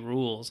can't give me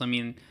rules. I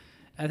mean,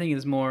 I think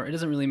it's more, it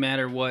doesn't really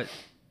matter what,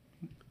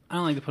 I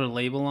don't like to put a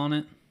label on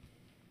it.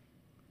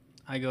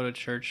 I go to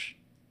church.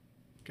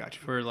 Gotcha.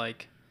 For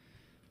like,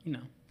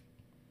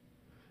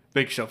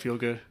 make yourself feel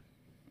good.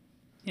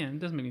 Yeah, it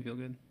does make me feel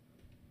good.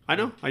 I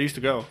know. I used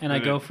to go. And I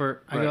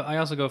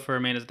also go for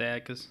Amanda's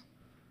dad because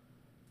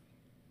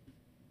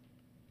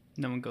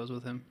no one goes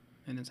with him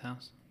in his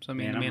house. So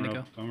me and Amanda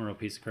go. I'm a real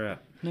piece of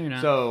crap. No, you're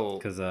not. So,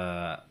 because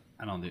I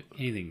don't do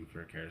anything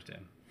for Kara's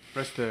dad.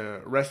 Rest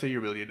of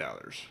your $1 million.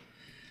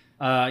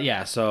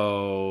 Yeah.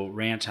 So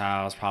ranch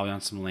house, probably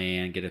on some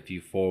land. Get a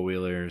few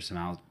 4-wheelers,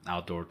 some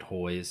outdoor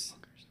toys.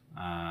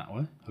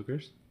 What?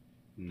 Hookers?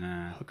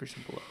 Nah. Hookers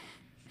and below.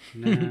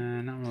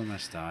 Nah, not really my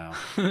style.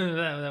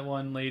 that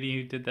one lady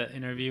who did that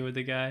interview with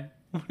the guy.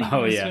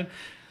 Oh yeah.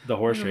 The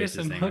horse races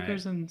some thing,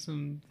 hookers right? and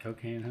some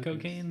cocaine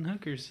and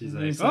hookers. She's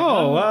like,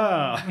 oh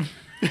wow,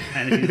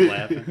 and he's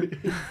laughing.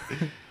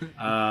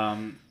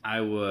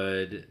 I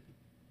would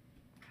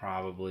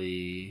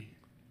probably,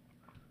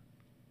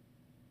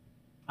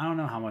 I don't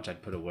know how much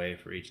I'd put away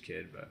for each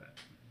kid, but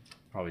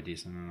probably a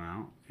decent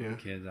amount. Yeah.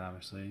 For kids,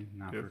 obviously,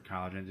 not for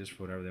college and just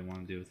for whatever they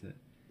want to do with it.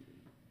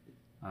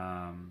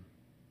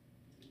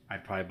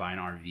 I'd probably buy an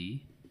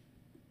RV.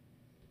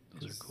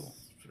 Those are cool.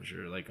 For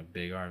sure, like a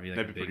big RV, like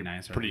That'd a be big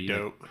nice pretty RV,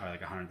 dope. Like,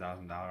 probably like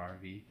 $100,000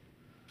 RV.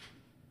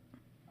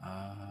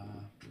 I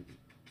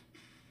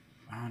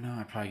don't know.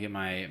 I'd probably get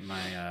my.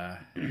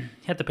 You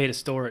have to pay to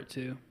store it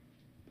too.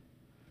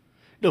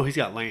 No, he's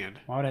got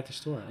land. Why would I have to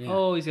store it? Yeah.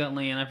 Oh, he's got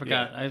land. I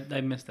forgot. Yeah.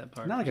 I missed that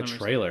part. Not like a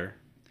trailer,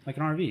 like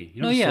an RV.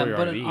 You no, don't yeah, store your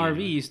but RV, an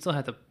RV you still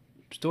have to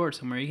store it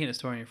somewhere. You can't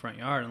store it in your front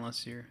yard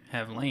unless you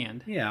have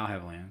land. Yeah, I'll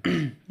have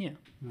land. Yeah.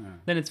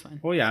 Then it's fine.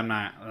 Well, yeah, I'm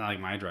not like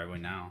my driveway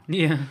now.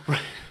 Yeah.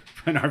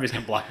 An RV's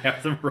gonna block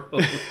half the road.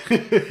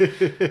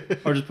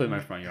 Or just put it in my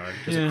front yard,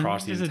 just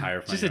across the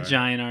entire front yard. Just a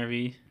giant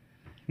RV.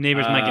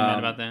 Neighbors might get mad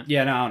about that.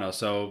 Yeah, no, I don't know.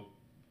 So,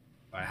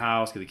 buy a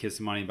house, get the kids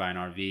some money, buy an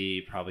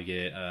RV, probably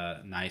get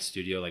a nice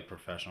studio, like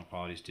professional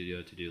quality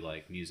studio to do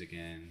like music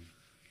in,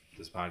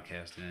 this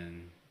podcast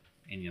in,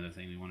 any other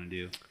thing we want to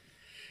do.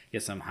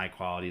 Get some high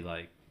quality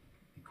like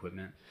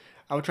equipment.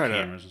 I would try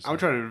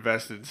to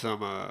invest in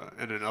some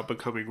in an up and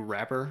coming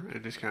rapper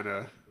and just kind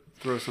of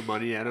throw some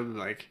money at him.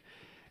 Like,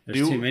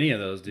 there's too many of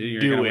those,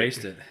 dude. You're gonna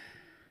waste it.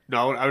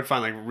 No, I would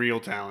find like real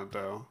talent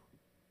though.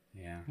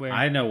 Yeah, where?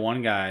 I know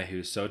one guy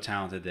who's so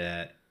talented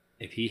that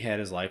if he had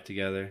his life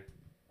together,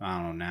 I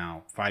don't know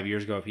now, 5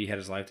 years ago, if he had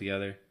his life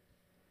together,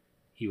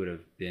 he'd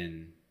have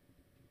been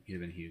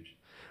huge.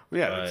 Well,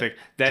 yeah, but it's like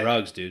that.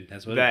 Drugs, dude.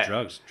 That's what it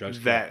is.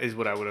 Drugs. That is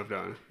what I would have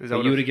done. But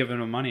you would have given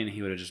him money and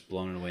he would have just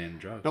blown it away in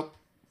drugs. Nope.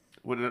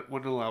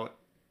 Wouldn't allow it.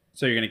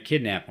 So you're going to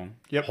kidnap him,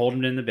 hold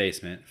him in the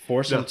basement,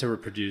 force him to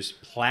produce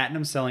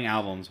platinum-selling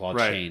albums while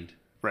chained.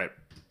 Right.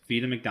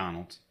 Feed him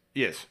McDonald's.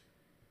 Yes.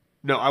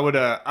 No, I would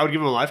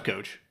give him a life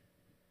coach.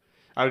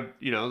 I would,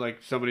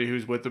 like somebody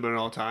who's with them at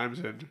all times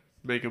and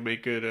make him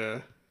make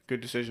good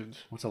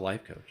decisions. What's a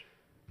life coach?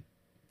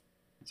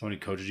 Somebody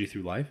coaches you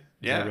through life?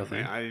 Is Yeah, that a real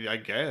thing? I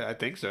guess. I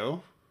think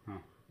so.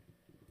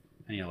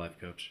 I need a life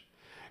coach.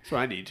 That's what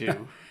I need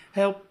too.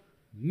 Help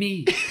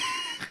me.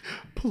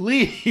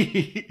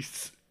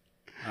 Please.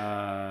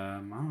 I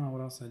don't know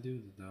what else I do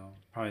with it though.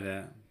 Probably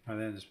that.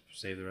 Just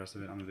save the rest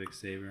of it. I'm a big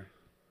saver.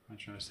 I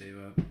try to save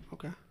up.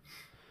 Okay.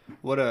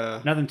 What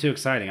Nothing too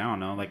exciting. I don't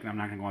know. Like I'm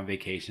not gonna go on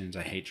vacations.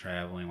 I hate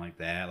traveling like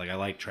that. Like I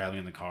like traveling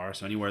in the car.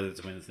 So anywhere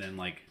that's within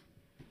like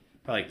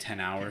probably like 10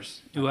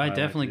 hours. Ooh, I like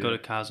definitely to go do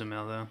to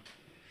Cozumel though.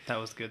 That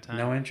was a good time.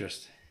 No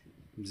interest.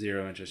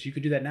 Zero interest. You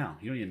could do that now.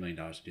 You don't need $1 million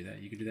to do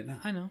that. You could do that now.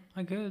 I know.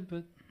 I could,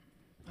 but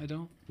I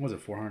don't. What was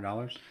it,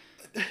 $400?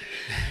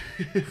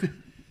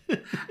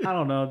 I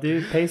don't know,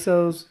 dude.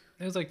 Pesos.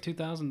 It was like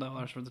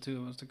 $2,000 for the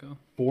two of us to go.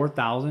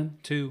 4,000?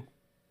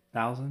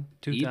 2,000.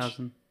 Each?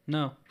 2,000.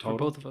 No, Total?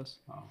 for both of us.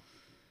 Oh.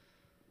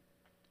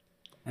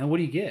 And what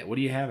do you get? What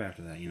do you have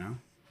after that? You know.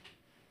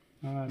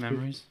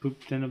 Memories.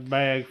 Pooped in a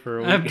bag for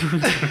a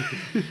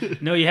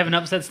week. No, you have an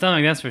upset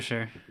stomach. That's for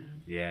sure.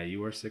 Yeah,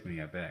 you were sick when you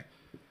got back.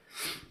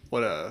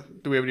 What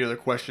do we have any other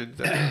questions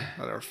on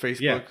our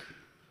Facebook? Yeah.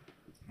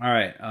 All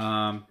right.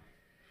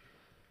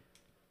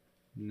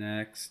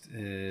 Next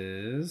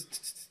is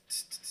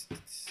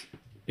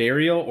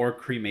burial or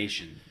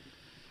cremation.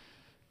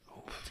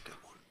 Oh, that's a good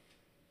one.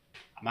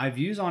 My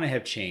views on it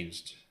have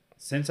changed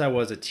since I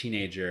was a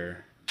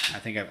teenager. I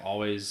think I've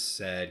always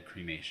said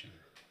cremation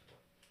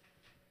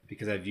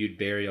because I viewed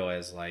burial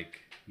as like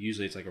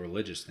usually it's like a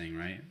religious thing,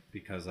 right?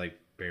 Because like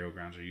burial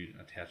grounds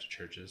are attached to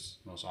churches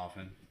most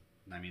often.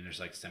 I mean, there's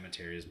like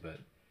cemeteries, but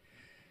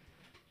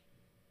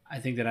I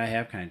think that I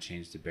have kind of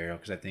changed to burial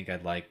because I think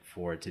I'd like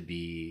for it to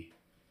be.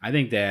 I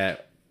think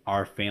that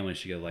our family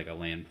should get like a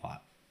land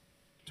plot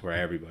to where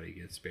everybody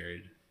gets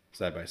buried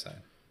side by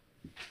side.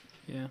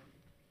 Yeah.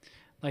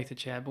 Like the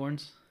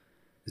Chadbournes.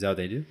 Is that what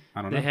they do?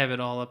 I don't know. They have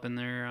it all up in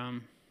their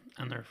on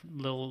their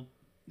little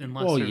in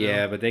Lesterville. Well,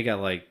 yeah, but they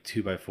got like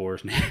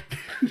 2x4s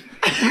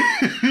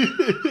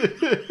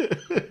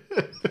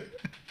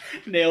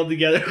nailed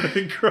together with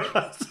a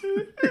cross.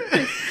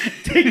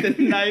 Take the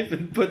knife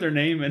and put their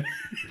name in.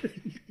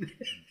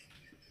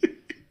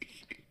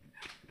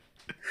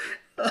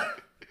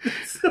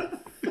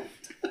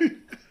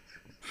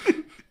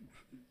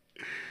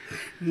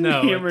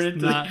 No, Hammered it's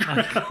into not. the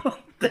ground.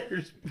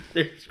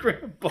 There's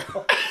Grandpa.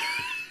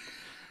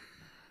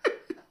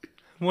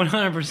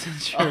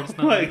 100% sure it's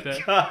not my like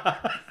that.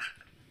 God.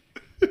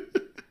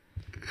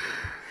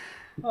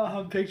 Oh,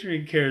 I'm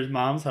picturing Kara's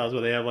mom's house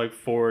where they have like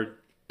 4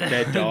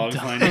 dead dogs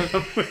lined up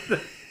with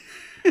the,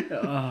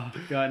 oh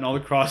God, and all the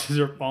crosses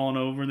are falling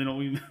over and they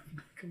don't even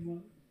come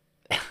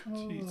on.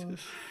 Oh.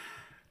 Jesus.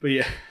 But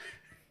yeah,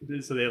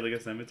 so they have like a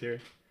cemetery.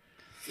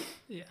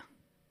 Yeah.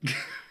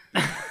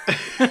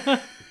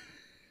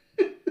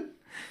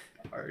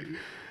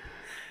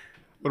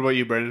 What about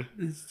you, Brendan?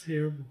 It's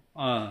terrible.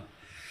 I'll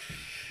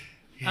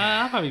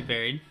probably be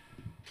buried.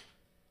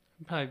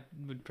 I probably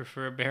would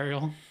prefer a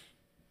burial.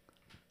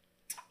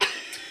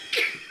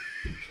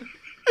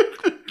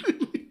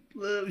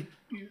 Love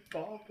you,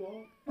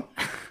 Papa.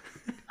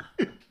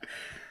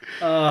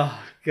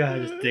 Oh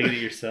God, just digging at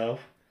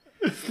yourself.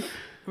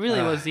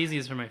 Really, what's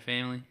easiest for my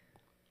family?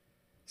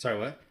 Sorry,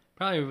 what?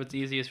 Probably what's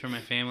easiest for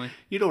my family.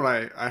 You know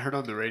what I heard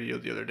on the radio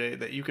the other day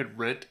that you could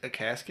rent a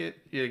casket.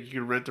 Yeah, you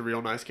can rent a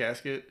real nice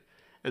casket,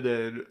 and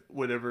then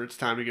whenever it's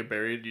time to get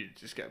buried, you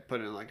just got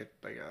put in like a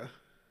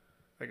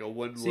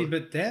one. See,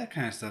 but that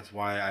kind of stuff's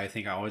why I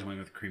think I always went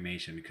with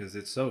cremation because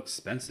it's so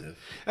expensive.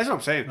 That's what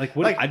I'm saying. Like,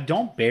 what? I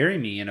don't bury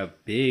me in a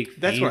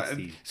big. That's what.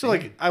 Fancy So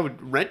like, I would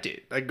rent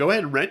it. Like, go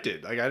ahead and rent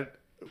it. Like,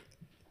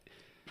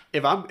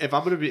 if I'm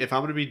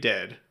gonna be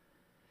dead.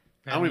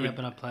 I don't even up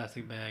in a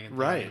plastic bag and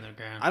throw it in the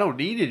ground. I don't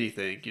need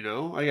anything, you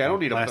know. Like I don't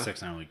need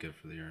plastic's not really good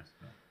for the earth.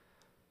 So.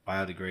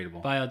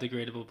 Biodegradable.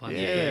 Biodegradable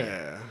plastic.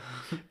 Yeah.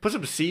 Put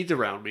some seeds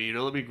around me, you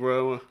know. Let me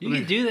grow. You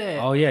can do that.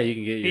 Oh yeah, you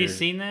can get your. Have you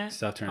seen that?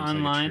 Stuff turned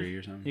online? into like a tree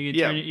or something.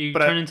 You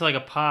can turn into like a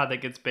pod that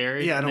gets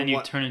buried, and then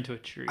you turn into a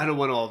tree. I don't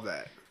want all of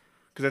that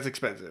because that's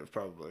expensive,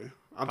 probably.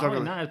 I'm probably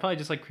talking. Not. It's probably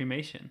just like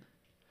cremation.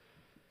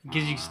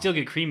 Because you still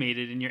get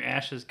cremated, and your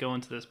ashes go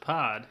into this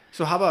pod.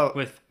 So how about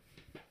with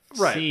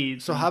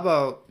seeds? So how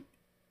about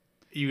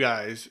you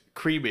guys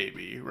cremate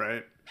me,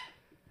 right?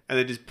 And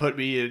then just put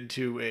me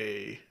into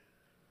the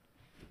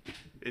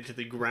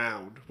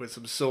ground with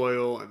some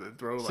soil and then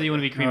throw So you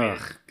want to be cremated?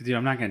 Ugh, dude,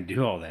 I'm not going to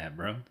do all that,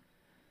 bro.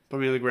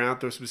 Put me in the ground,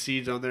 throw some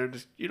seeds on there, and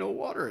just,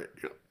 water it.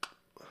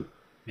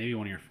 Maybe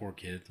one of your 4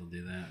 kids will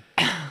do that.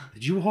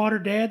 Did you water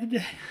Dad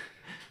today?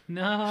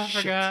 No, I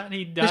forgot.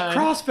 He died. His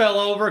cross fell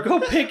over. Go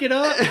pick it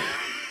up.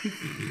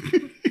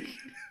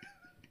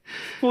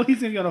 Well,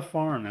 he's going to go on a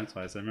farm. That's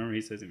why I said. Remember,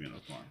 he says he's going to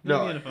go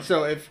on a farm. No,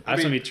 so if... I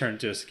just want to be turned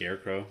into a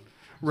scarecrow.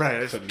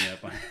 Right. Put me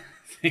up on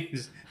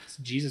things.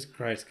 Jesus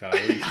Christ, Kyle.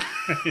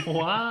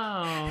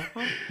 Wow.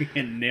 You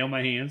can nail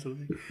my hands.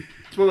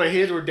 It's when my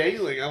hands were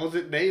dangling. I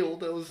wasn't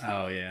nailed.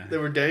 Oh, yeah. They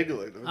were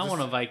dangling. I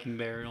want a Viking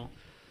burial.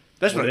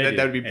 That's what that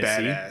would be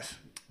badass. Sea?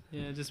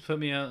 Yeah, just put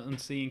me out on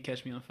sea and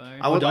catch me on fire.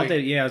 I was going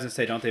to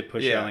say, don't they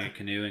push you out like a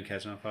canoe and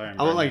catch on fire?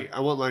 I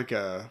want like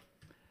a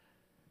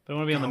But I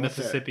want to be on the what's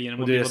that? Mississippi and I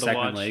We'll want do people a to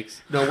Segment watch.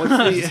 Lakes. No, what's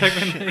the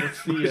Segment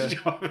what's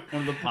the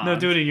One of the ponds. No,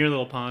 do it in your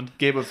little pond.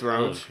 Game of Oh,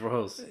 Thrones?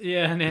 gross.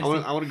 Yeah, I nasty.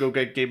 want to go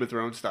get Game of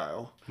Thrones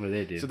style. What do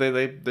they do? So they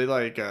like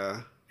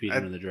Feed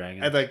them to the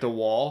dragons. at like the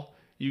wall,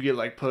 you get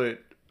like put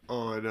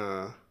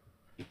on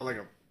like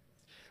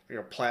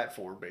a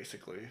platform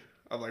basically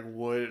of like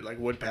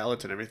wood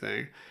pallets and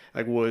everything,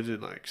 like woods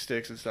and like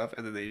sticks and stuff,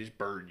 and then they just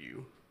burn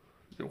you.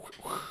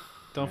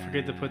 Don't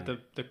forget to put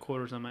the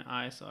quarters on my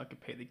eye so I can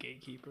pay the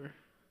gatekeeper.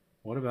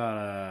 What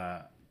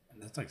about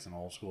that's like some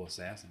old school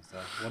assassin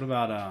stuff. What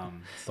about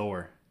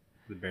Thor?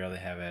 The barrel they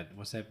have at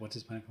what's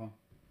his planet called?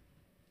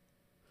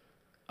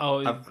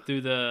 Oh,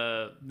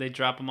 they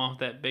drop them off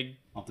that big.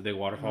 Off the big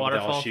waterfall. They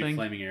all shoot thing?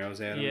 flaming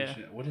arrows at him. Yeah. And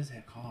shit. What is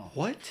that called?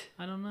 What?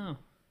 I don't know.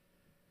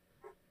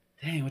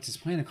 Dang, what's his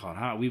planet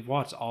called? We've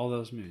watched all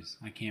those movies.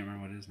 I can't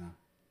remember what it is now.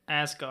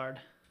 Asgard.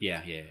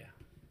 Yeah.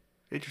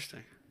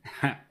 Interesting.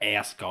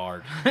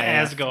 Asgard.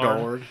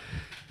 Asgard.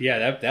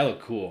 Yeah, that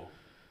looked cool.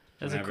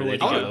 That's a Whenever cool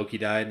they idea. did Loki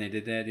died and they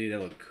did that, dude. That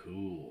looked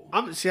cool. I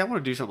want to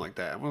do something like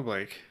that. I want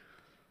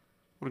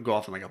to go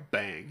off in like a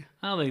bang.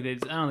 I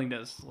don't think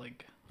that's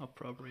like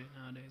appropriate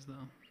nowadays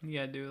though. You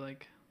gotta do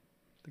like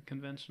the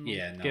conventional.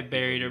 Yeah, no. Get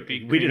buried or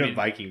be. We did a cremated.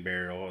 Viking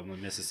burial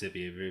in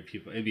Mississippi.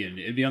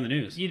 It'd be on the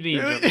news. You'd be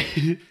in trouble.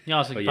 You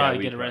also could But yeah, probably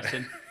we'd get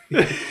arrested.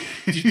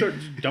 Did you start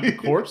dumping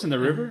corpse in the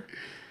river?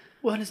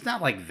 Well, it's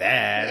not like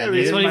that. Yeah, I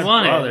mean, That's what he my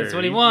wanted. brother. That's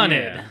what he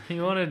wanted. Yeah.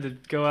 He wanted to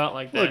go out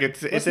like that. Look,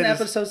 it's Listen in to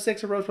his, episode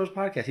 6 of Rose Rose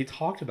Podcast. He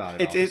talked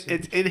about it. it's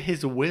in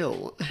his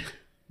will.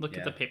 Look Yeah.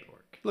 at the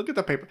paperwork. Look at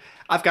the paper.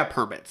 I've got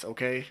permits.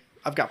 Okay,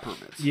 I've got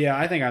permits. Yeah,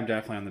 I think I'm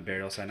definitely on the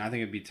burial side. And I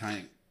think it'd be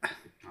tiny.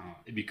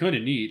 It'd be kind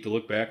of neat to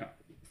look back.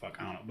 Fuck,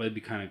 I don't know, but it'd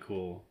be kind of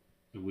cool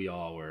if we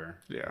all were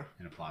Yeah.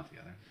 in a plot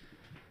together.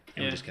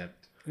 And Yeah. we just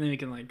kept And then we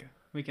can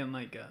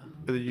And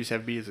then you just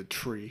have me as a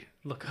tree,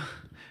 look.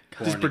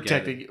 just born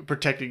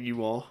protecting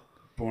you all.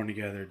 born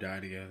together, die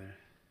together.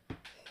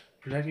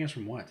 Protecting us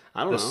from what?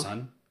 I don't the know.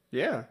 sun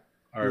Yeah.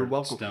 or You're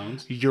welcome.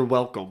 stones? You're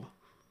welcome.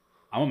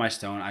 I want my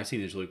stone. I've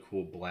seen these really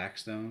cool black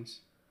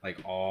stones, like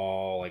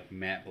all like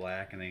matte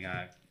black, and they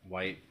got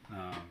white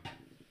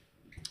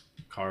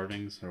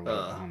carvings or what,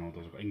 I don't know what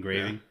those are,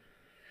 engraving. Yeah.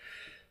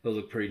 Those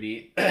look pretty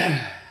neat.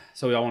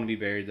 So we all want to be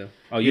buried though.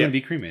 Oh, you want to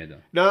be cremated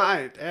though? No,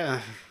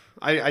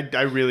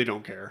 I really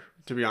don't care,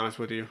 to be honest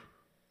with you.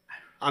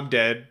 I'm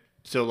dead,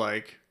 so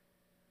like,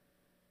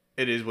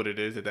 it is what it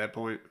is at that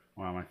point.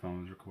 Wow, my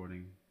phone was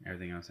recording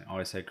everything I was saying. Oh,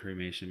 I said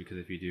cremation because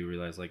if you do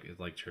realize, like, it's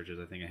like churches,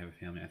 I think I have a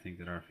family. I think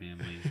that our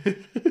family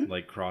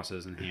like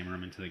crosses and hammer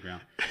them into the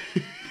ground.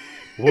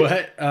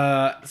 What?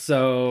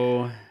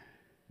 So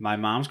my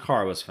mom's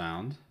car was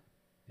found.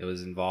 It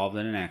was involved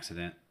in an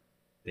accident.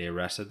 They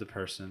arrested the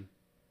person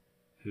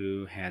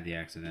who had the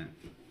accident.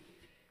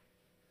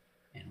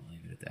 And we'll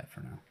leave it at that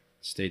for now.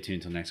 Stay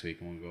tuned till next week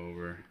and we'll go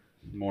over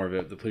more of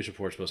it. The police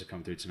report's supposed to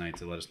come through tonight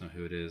to let us know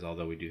who it is,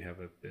 although we do have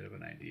a bit of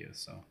an idea.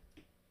 So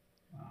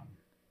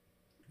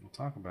we'll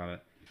talk about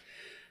it.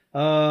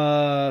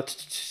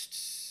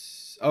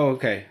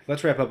 Okay.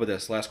 Let's wrap up with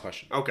this. Last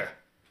question. Okay.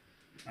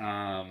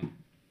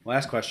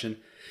 Last question.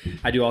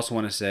 I do also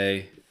want to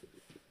say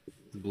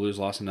the Blues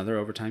lost another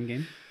overtime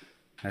game.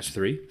 That's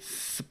 3.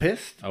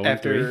 Pissed 0-3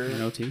 after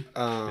in OT. It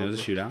was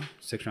a shootout.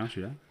 6-round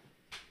shootout.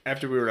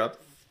 after we were up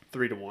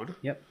 3-1.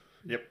 Yep.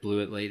 Yep. Blew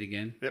it late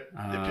again. Yep.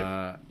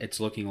 It's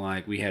looking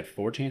like we had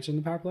 4 chances in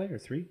the power play or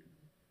 3.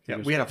 Yeah, It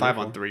was we had a 3 or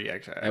 5-on-3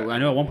 actually. I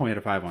know at one point we had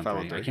a 5-on-3.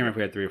 5-on-3, I can't remember if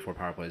we had 3 or 4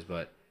 power plays,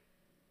 but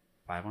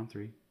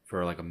 5-on-3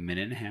 for like a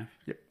minute and a half.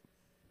 Yep.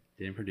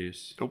 Didn't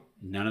produce. Nope.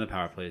 None of the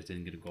power plays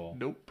didn't get a goal.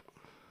 Nope.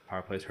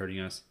 Power plays hurting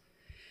us,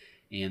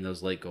 and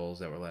those late goals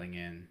that we're letting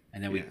in,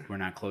 and then we're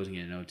not closing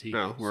it in OT.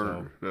 No,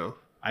 So no.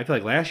 I feel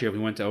like last year if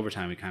we went to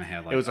overtime, we kind of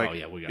had like, It was like, oh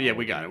yeah,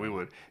 we got it. We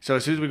won. So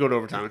as soon as we go to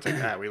overtime, it's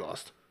like, we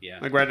lost. Yeah.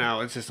 Like right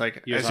now, it's just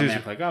like, You're as soon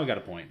as, like, oh, we got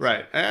a point.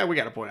 right, we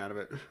got a point out of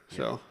it.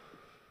 So,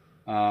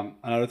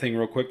 Another thing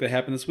real quick that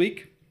happened this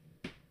week.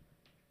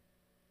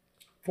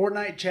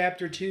 Fortnite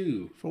Chapter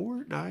 2.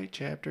 Fortnite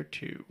Chapter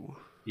 2.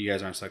 You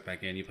guys aren't stuck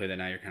back in. You play that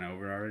now. You're kind of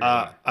over already.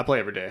 I play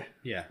every day.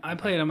 Yeah. I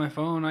play it on my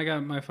phone. I got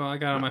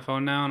it on my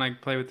phone now, and I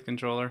play with the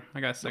controller. I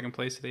got second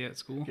place today at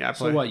school. Yeah, I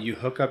play. So what? You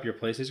hook up your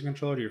PlayStation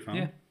controller to your phone?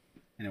 Yeah.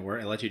 And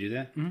it lets you do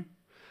that? Mm-hmm.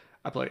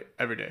 I play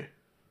every day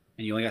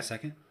And you only got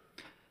second?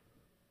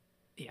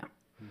 Yeah.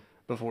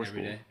 before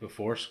Every school. day?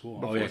 Before school?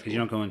 Before Oh, yeah, because school. you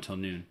don't go until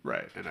noon.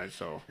 Right, and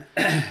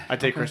I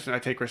take Kristen. I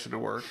take Kristen to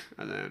work,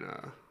 and then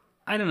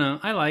I don't know.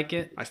 I like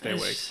it. I stay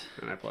awake It's-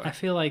 and I play. I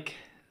feel like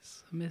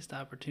it's a missed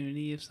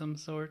opportunity of some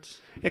sorts.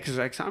 Yeah, because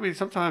like, I mean,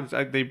 sometimes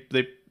they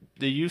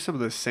use some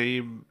of the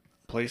same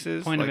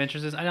places. Point of like-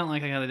 interest is I don't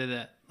like how they did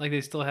that. Like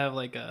they still have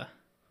like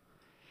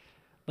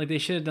they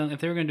should have done if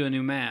they were gonna do a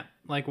new map.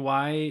 Like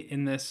why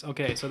in this?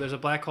 Okay, so there's a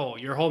black hole.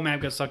 Your whole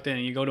map gets sucked in,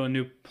 and you go to a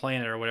new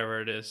planet or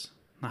whatever it is.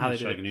 How they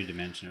It's do like it. a new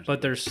dimension or something.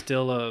 But there's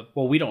still a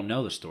Well, we don't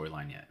know the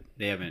storyline yet.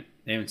 They haven't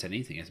said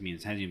anything. I mean,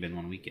 it hasn't even been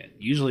 1 week yet.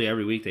 Usually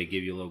every week they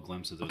give you a little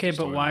glimpse of those. okay.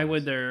 But why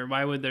would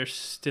there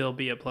still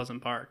be a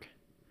Pleasant Park?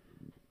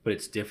 But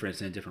it's different.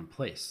 It's in a different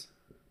place.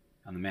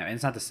 on the map, and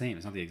it's not the same.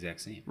 It's not the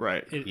exact same.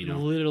 Right. It You know.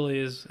 literally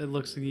is. It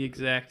looks the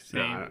exact same.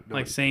 No,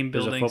 like same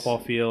There's buildings. a football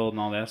field and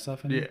all that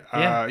stuff in it.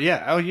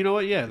 Yeah. Oh, you know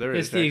what? Yeah, there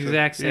is. It's the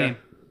exact same.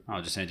 Oh,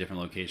 just in a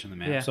different location on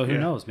the map. Yeah. So who Yeah.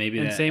 knows? Maybe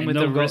And that. same with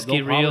they'll the Risky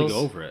they'll probably Reels. go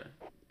over it.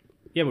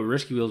 Yeah, but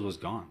Risky Wheels was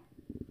gone.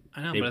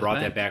 I know. They but brought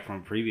it's that back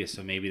from previous,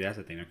 so maybe that's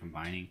the thing they're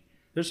combining.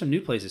 There's some new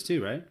places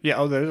too, right? Yeah.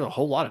 Oh, there's a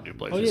whole lot of new Oh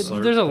places. yeah,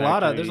 Slurp there's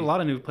Factory. a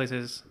lot of new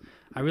places.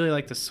 I really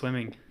like the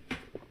swimming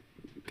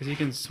because you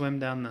can swim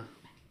down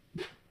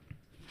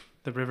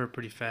the river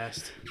pretty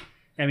fast.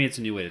 I mean, it's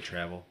a new way to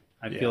travel.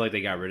 I Yeah. feel like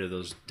they got rid of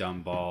those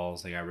dumb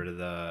balls. They got rid of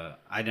the.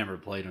 I never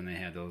played when they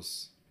had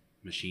those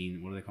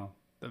machine. What are they called?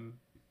 The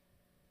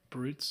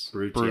brutes.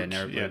 Brutes. Brutes. Yeah,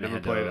 never played. Yeah, They never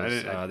had played.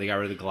 those. They got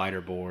rid of the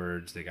glider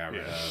boards. They got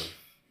rid Yeah. of.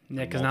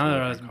 Yeah, because multiple now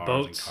there are different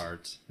cars boats. and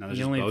carts. Now The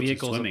there's only just boats and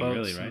vehicles are swimming, boats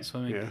really, and right?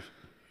 swimming. Yeah.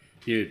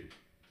 Dude,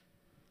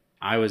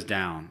 I was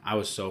down. I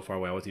was so far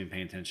away. I wasn't even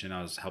paying attention.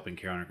 I was helping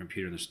Kara on her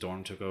computer, and the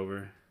storm took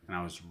over, and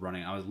I was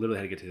running. I was literally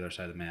had to get to the other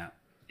side of the map,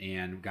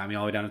 and got me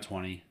all the way down to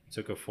 20.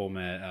 Took a full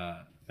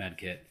med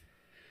kit,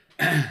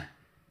 and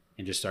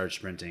just started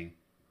sprinting,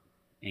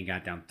 and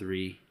got down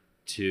 3,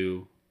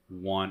 2,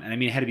 1, and I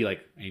mean it had to be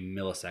like a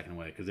millisecond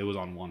away because it was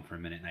on 1 for a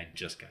minute, and I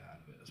just got out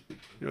of it.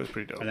 It was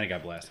pretty dope. And then I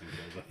got blasted.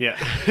 And killed, Yeah.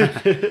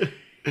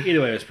 but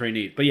either way, it was pretty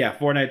neat. But yeah,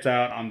 Fortnite's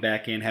out. I'm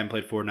back in. Haven't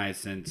played Fortnite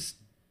since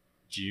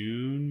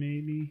June,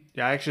 maybe.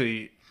 Yeah, I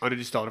actually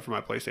uninstalled it from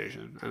my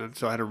PlayStation, and then,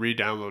 so I had to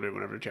re-download it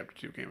whenever Chapter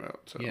 2 came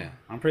out. So Yeah,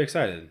 I'm pretty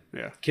excited.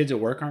 yeah, Kids at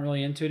work aren't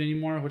really into it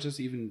anymore, which is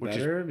even Which is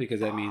better because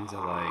that means that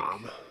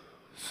like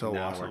so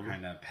now awesome. we're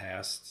kind of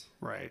past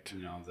Right.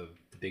 the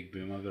big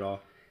boom of it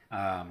all.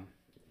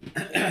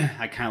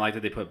 I kind of like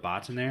that they put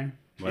bots in there,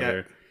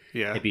 whether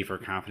Yeah. it be for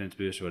confidence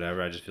boost or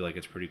whatever. I just feel like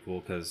it's pretty cool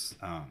because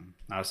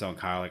I was telling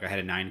Kyle like I had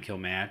a 9-kill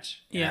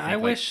match. and Yeah, I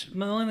think, wish.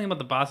 The only thing about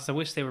the bots is I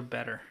wish they were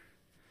better.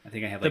 I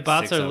think I had the like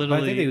bots 6 are of them, but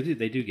I think literally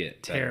they do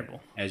get better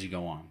terrible. as you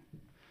go on.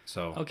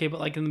 So Okay,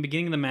 but like in the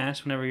beginning of the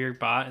match, whenever your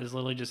bot is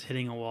literally just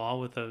hitting a wall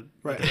with a,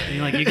 Right.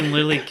 like you can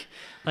literally,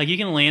 like you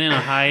can land in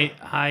a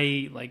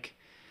high like.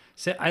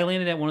 Say I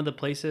landed at one of the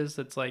places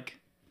that's like,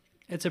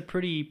 it's a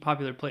pretty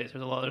popular place.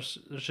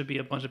 There should be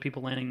a bunch of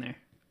people landing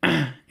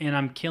there, and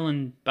I'm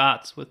killing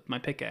bots with my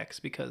pickaxe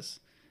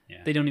because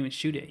Yeah. they don't even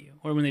shoot at you,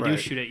 or when they do Right.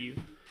 shoot at you,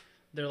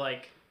 they're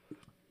like.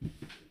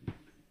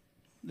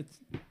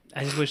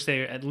 I just wish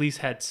they at least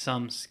had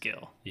some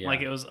skill. Yeah.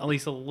 Like it was at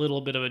least a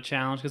little bit of a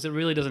challenge because it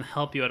really doesn't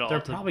help you at all.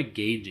 they're to- probably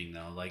gauging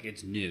though, like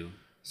it's new,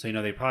 so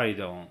they probably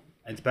don't.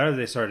 It's better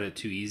they started it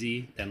too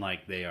easy than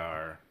like they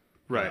are,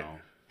 Right.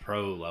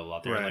 pro level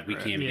out there. Right, Like we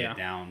right. can't Yeah. get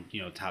down,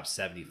 top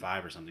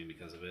 75 or something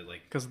because of it.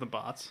 Like because of the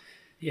bots.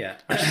 yeah,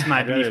 Sniping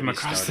I'd me rather from be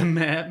across started. the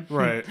map.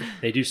 Right.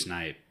 They do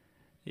snipe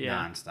Yeah,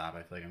 nonstop.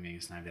 I feel like I'm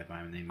getting sniped at by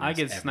them. And they I miss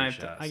get every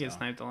sniped. shot, I get so.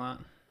 sniped a lot.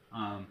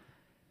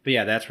 But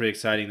yeah, that's pretty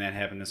exciting. That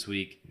happened this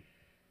week.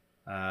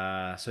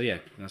 So yeah,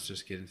 let's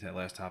just get into that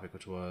last topic,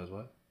 which was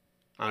what?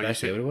 Oh, Did I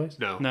say what it was?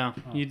 No. No,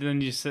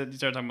 you started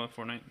talking about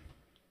Fortnite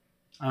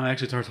I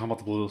actually started talking about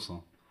the Blue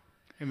Whistle.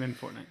 and then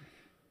Fortnite.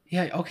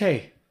 Yeah,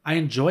 okay. I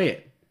enjoy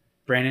it,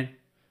 Brandon.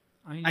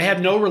 I I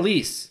have no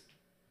release.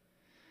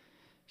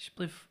 You should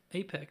play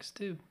Apex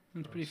too.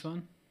 It's pretty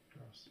fun.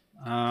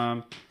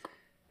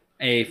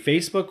 A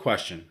Facebook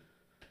question.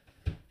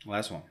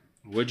 Last one.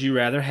 Would you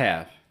rather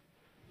have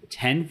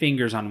 10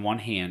 fingers on one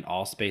hand,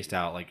 all spaced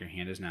out like your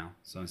hand is now?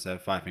 So instead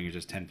of 5 fingers,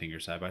 just 10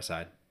 fingers side by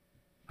side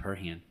per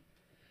hand.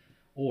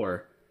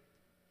 Or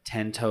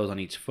 10 toes on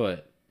each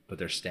foot, but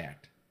they're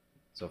stacked.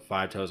 So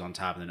 5 toes on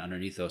top, and then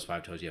underneath those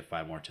 5 toes, you have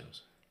 5 more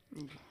toes.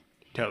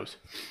 Toes.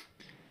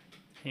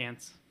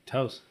 Hands.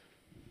 Toes.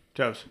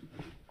 Toes.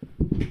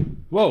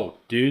 Whoa,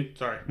 dude.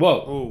 Sorry.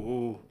 Whoa.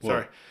 Ooh.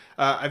 Sorry.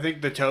 I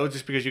think the toes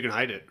just because you can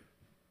hide it.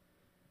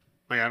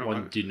 Like I don't.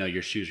 Well, dude, no,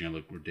 your shoes are gonna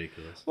look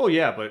ridiculous. Well,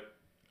 yeah, but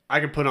I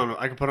could put on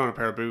a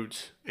pair of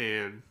boots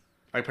and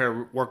like a pair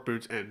of work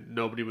boots, and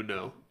nobody would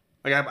know.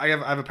 Like I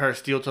have a pair of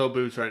steel toe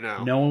boots right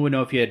now. No one would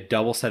know if you had a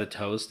double set of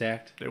toes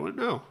stacked. They wouldn't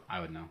know. I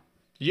would know.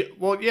 Yeah.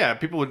 Well, yeah.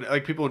 People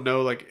would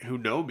know like who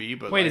know me,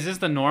 but Wait, like, is this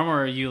the norm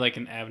or are you like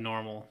an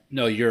abnormal?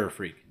 No, you're a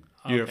freak.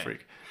 you're Okay. a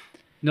freak.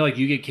 No, like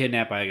you get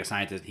kidnapped by like a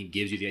scientist. And he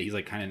gives you he's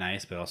like kind of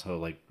nice, but also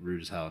like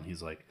rude as hell. And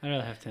he's like, I'd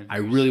rather have 10. I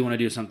really want to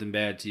do something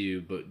bad to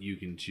you, but you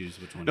can choose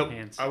which one. Nope.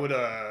 Hands. I would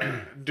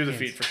do the Hands.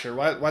 feet for sure.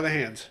 Why the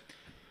hands?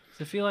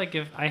 So I feel like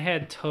if I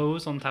had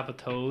toes on top of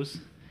toes,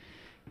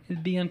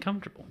 it'd be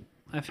uncomfortable.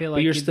 I feel like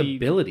But your you'd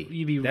stability.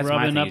 You'd be That's my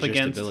rubbing thing, up is your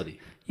against. stability.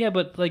 Yeah,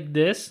 but like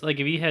this, like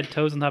if you had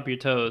toes on top of your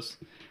toes,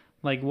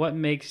 like what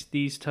makes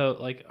these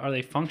toes? Like, are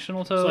they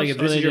functional toes? So like if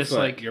or this are is they your just foot,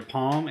 like your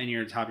palm and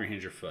your top of your hand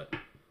is your foot,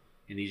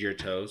 and these are your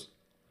toes.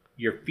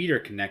 Your feet are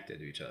connected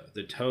to each other.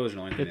 The toes are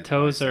the only thing. the that's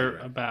toes really are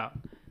separate. about?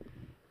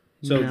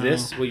 So No.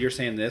 this, what you're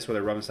saying, this where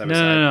they're rubbing side No, by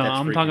side. no, no. that's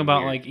I'm freaking talking about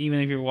weird. like even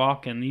if you're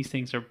walking, these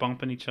things are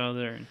bumping each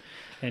other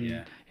and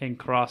Yeah. and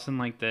crossing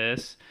like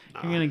this.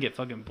 You're gonna get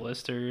fucking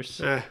blisters.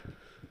 Eh.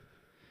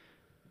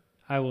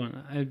 I wouldn't.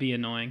 It'd be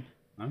annoying.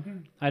 Okay.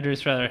 I'd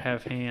just rather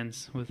have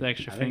hands with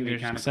extra I think it'd be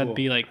fingers kinda because that'd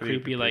be cool. like I think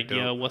it'd creepy. be Like,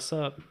 pretty yo, dope. what's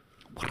up?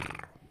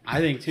 I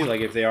think too,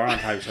 like if they are on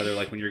top of each other,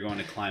 like when you're going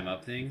to climb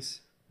up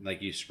things,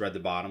 like you spread the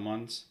bottom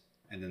ones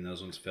and then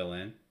those ones fill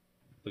in.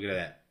 Look at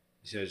that.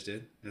 You see what I just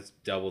did? That's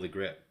double the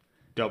grip.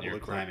 Double you're the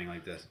grip. climbing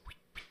like this.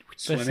 But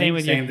Swimming,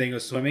 same thing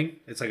with swimming.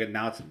 It's like a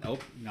now it's now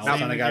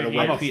it's on the guy to I'm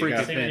wet feet. Same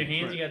Got with your thin.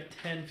 hands. You got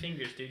 10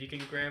 fingers, dude. You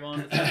can grab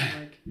on it.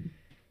 Like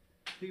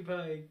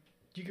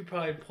you could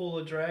probably pull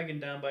a dragon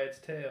down by its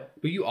tail.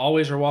 But you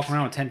always are walking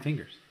around with 10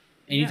 fingers.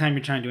 Anytime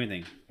you're trying to do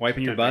anything,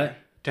 wiping your butt.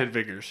 10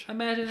 fingers.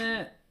 Imagine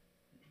that.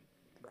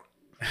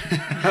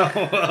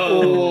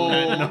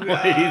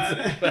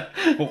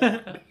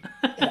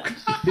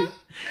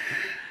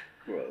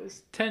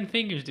 Gross. 10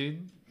 fingers,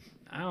 dude.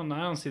 I don't know.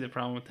 I don't see the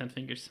problem with 10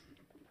 fingers.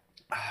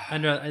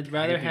 I'd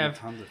rather have,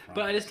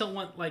 but I just don't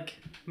want like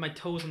my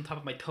toes on top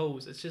of my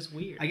toes. It's just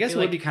weird. I guess it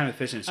would be kind of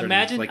efficient.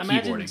 Imagine like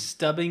keyboarding.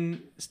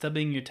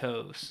 stubbing your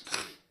toes.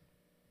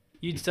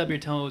 You'd stub your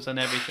toes on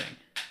everything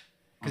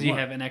because you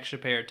have an extra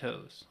pair of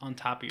toes on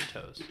top of your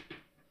toes.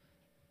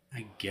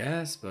 I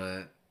guess,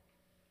 but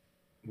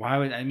why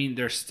would I mean?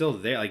 They're still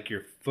there. Like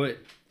your foot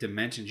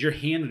dimensions, your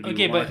hand would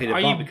be okay. more But likely to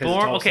are bump you because born?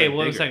 it's all Okay, so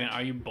wait a bigger. second.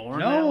 Are you born?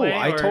 No, that way,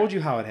 I told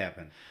you how it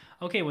happened.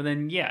 Okay, well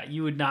then, yeah,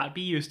 you would not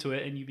be used to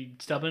it, and you'd be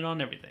stubbing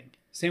on everything.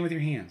 Same with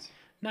your hands.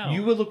 No,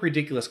 You would look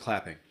ridiculous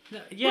clapping. No,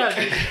 yeah,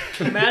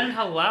 dude, imagine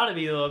how loud it'd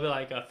be. It'll be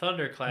like a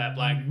thunderclap,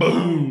 like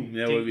Boom.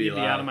 That dude, would be you'd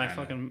loud. out of my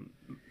kinda. fucking,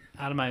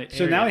 out of my.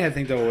 So area. now we have to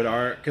think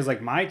though, because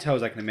like my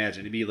toes, I can imagine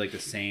it'd be like the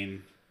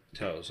same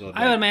toes. So like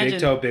I would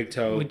imagine big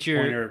toe, with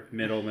your- pointer,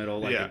 middle,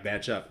 like Yeah. a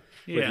match up.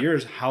 Yeah. With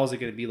yours, how is it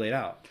going to be laid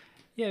out?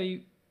 Yeah,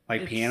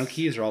 Like It's- piano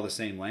keys are all the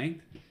same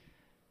length.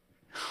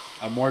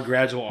 A more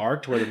gradual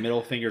arc to where the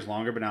middle finger's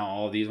longer, but now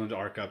all of these ones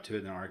arc up to it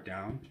and then arc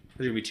down.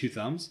 There's gonna be 2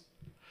 thumbs.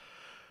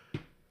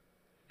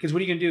 Because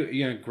what are you gonna do?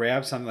 You're gonna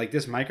grab something like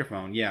this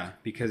microphone, yeah,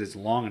 because it's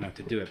long enough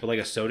to do it. But like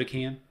a soda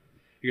can,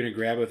 you're gonna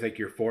grab it with like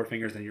your 4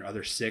 fingers, and your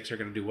other 6 are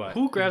gonna do what?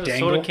 who grabs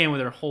Dangle? a soda can with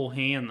their whole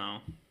hand though?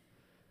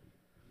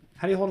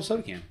 How do you hold a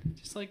soda can?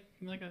 Just like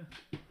a.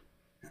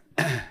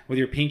 With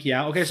your pinky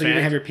out. Okay, so you're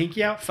gonna have your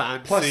pinky out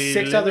Fancy plus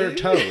 6 other living.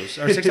 toes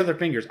or 6 other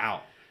fingers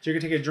out. So you're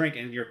gonna take a drink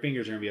and your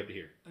fingers are gonna be up to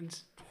here.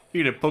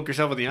 You're going to poke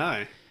yourself in the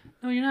eye.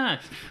 No, you're not.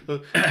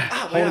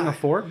 Holding a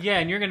fork? Yeah,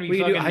 and you're gonna be What do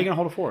you do? fucking. How you gonna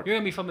hold a fork? You're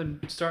gonna be fucking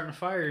starting a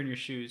fire in your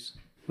shoes,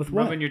 With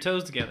what? rubbing your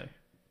toes together.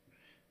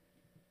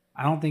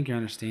 I don't think you're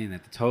understanding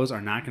that the toes are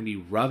not gonna be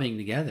rubbing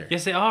together.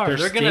 Yes, they are.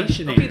 They're gonna.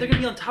 stationary. Okay, they're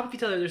gonna be on top of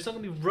each other. They're still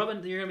gonna be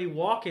rubbing. You're gonna be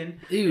walking.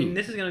 Ew. And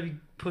this is gonna be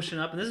pushing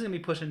up, and this is gonna be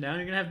pushing down.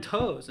 You're gonna have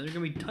toes, and they're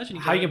gonna be touching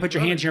each How other. you gonna put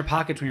your hands in your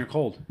pockets when you're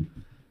cold?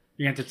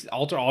 You're gonna have to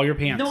alter all your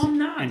pants. No, I'm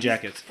not. And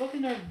jackets. These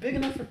fucking are big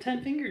enough for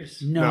 10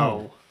 fingers.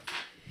 No.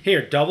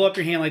 Here, double up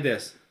your hand like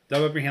this.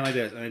 Double up your hand like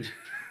this. And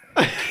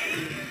then...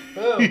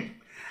 Boom.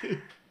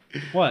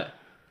 What?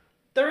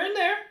 They're in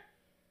there.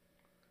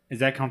 Is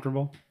that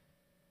comfortable?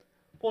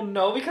 Well,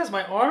 no, because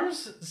my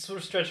arms sort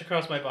of stretch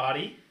across my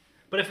body.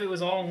 But if it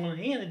was all in one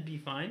hand, it'd be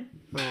fine.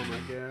 Oh, my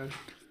God.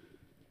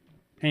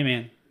 Hey,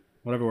 man.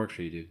 Whatever works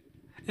for you, dude.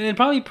 And it'd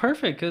probably be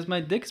perfect because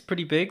my dick's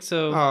pretty big.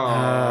 So.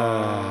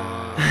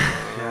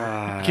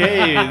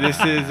 Okay, this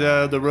is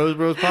the Rose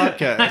Bros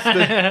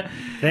podcast.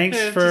 Thanks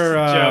It's for... just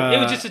a joke. It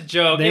was just a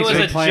joke. It was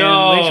a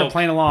Thanks joke. for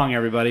playing along,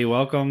 everybody.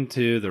 Welcome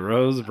to the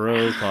Rose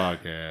Bros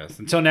podcast.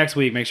 Until next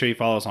week, make sure you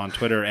follow us on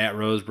Twitter at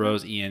Rose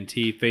Bros ENT,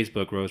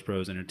 Facebook Rose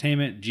Bros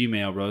Entertainment,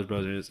 Gmail Rose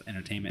Bros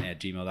Entertainment at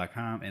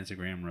gmail.com,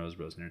 Instagram Rose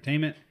Bros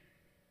Entertainment.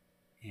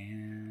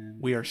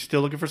 And We are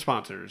still looking for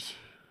sponsors.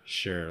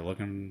 sure,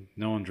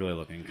 no one's really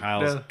looking.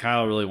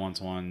 Kyle really wants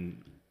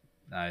one.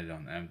 I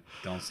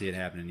don't see it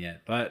happening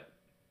yet, but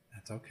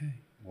that's okay.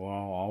 We'll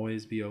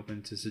always be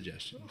open to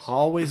suggestions.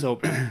 Always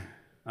open.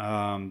 Be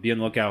on the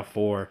lookout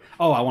for...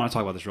 Oh, I want to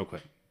talk about this real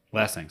quick.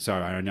 Last thing.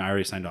 Sorry, I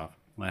already signed off.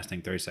 Last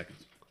thing, 30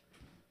 seconds.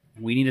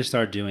 We need to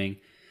start doing,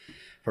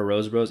 for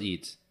Rose Bros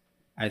Eats,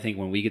 I think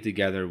when we get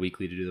together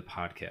weekly to do the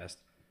podcast,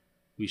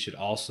 we should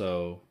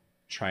also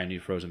try a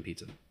new frozen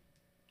pizza.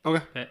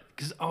 Okay.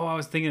 Because I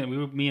was thinking that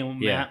me and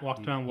Matt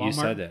walked around Walmart You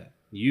said that.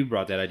 You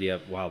brought that idea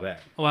up a while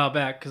back. a while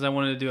back because I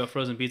wanted to do a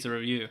frozen pizza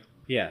review.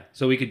 Yeah,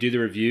 so we could do the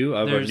review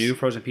of There's- a new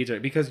frozen pizza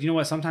because you know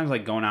what? Sometimes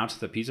like going out to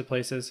the pizza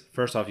places,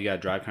 first off, you gotta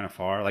drive kind of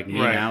far. Like me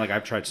Right. now, like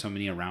I've tried so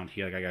many around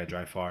here, like I gotta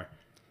drive far.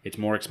 It's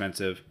more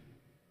expensive,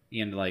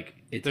 and like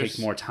it takes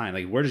more time.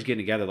 Like we're just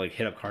getting together, like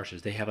hit up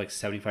Karsh's. They have like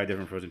 75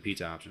 different frozen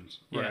pizza options.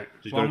 Yeah. Right.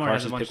 Just go to Walmart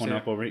has a Karsh's, bunch pick one too.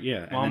 up over it.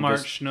 Yeah, and then Walmart,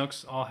 just-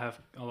 Schnucks all have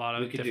a lot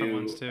we of could different do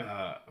ones too.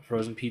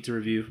 frozen pizza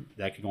review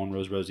that could go on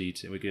Rose Bros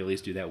Eats, and we could at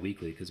least do that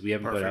weekly because we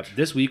haven't put up Perfect.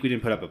 this week. We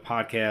didn't put up a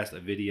podcast, a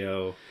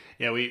video.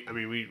 Yeah,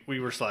 we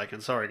were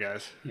slacking. Sorry,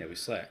 guys. Yeah, we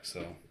slack.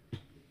 So,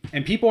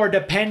 and people are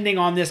depending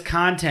on this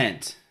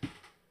content.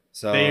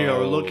 So They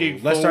are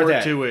looking let's start forward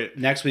that. to it.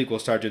 Next week we'll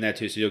start doing that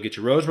too. So you'll get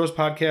your Rose Bros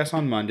podcast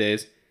on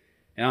Mondays,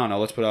 and I don't know.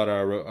 Let's put out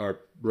our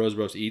Rose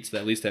Bros Eats,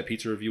 at least that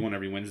pizza review one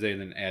every Wednesday, and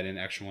then add in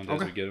extra ones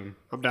as we get them.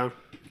 I'm down.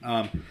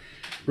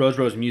 Rose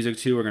Bros music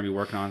too. We're gonna be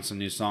working on some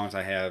new songs.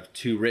 I have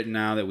 2 written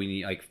now that we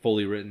need, like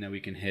fully written, that we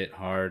can hit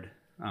hard,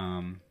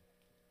 and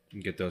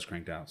get those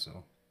cranked out.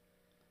 So,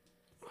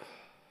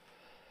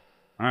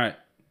 all right,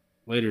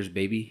 later's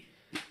baby.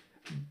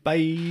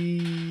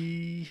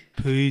 Bye.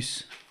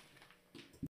 Peace.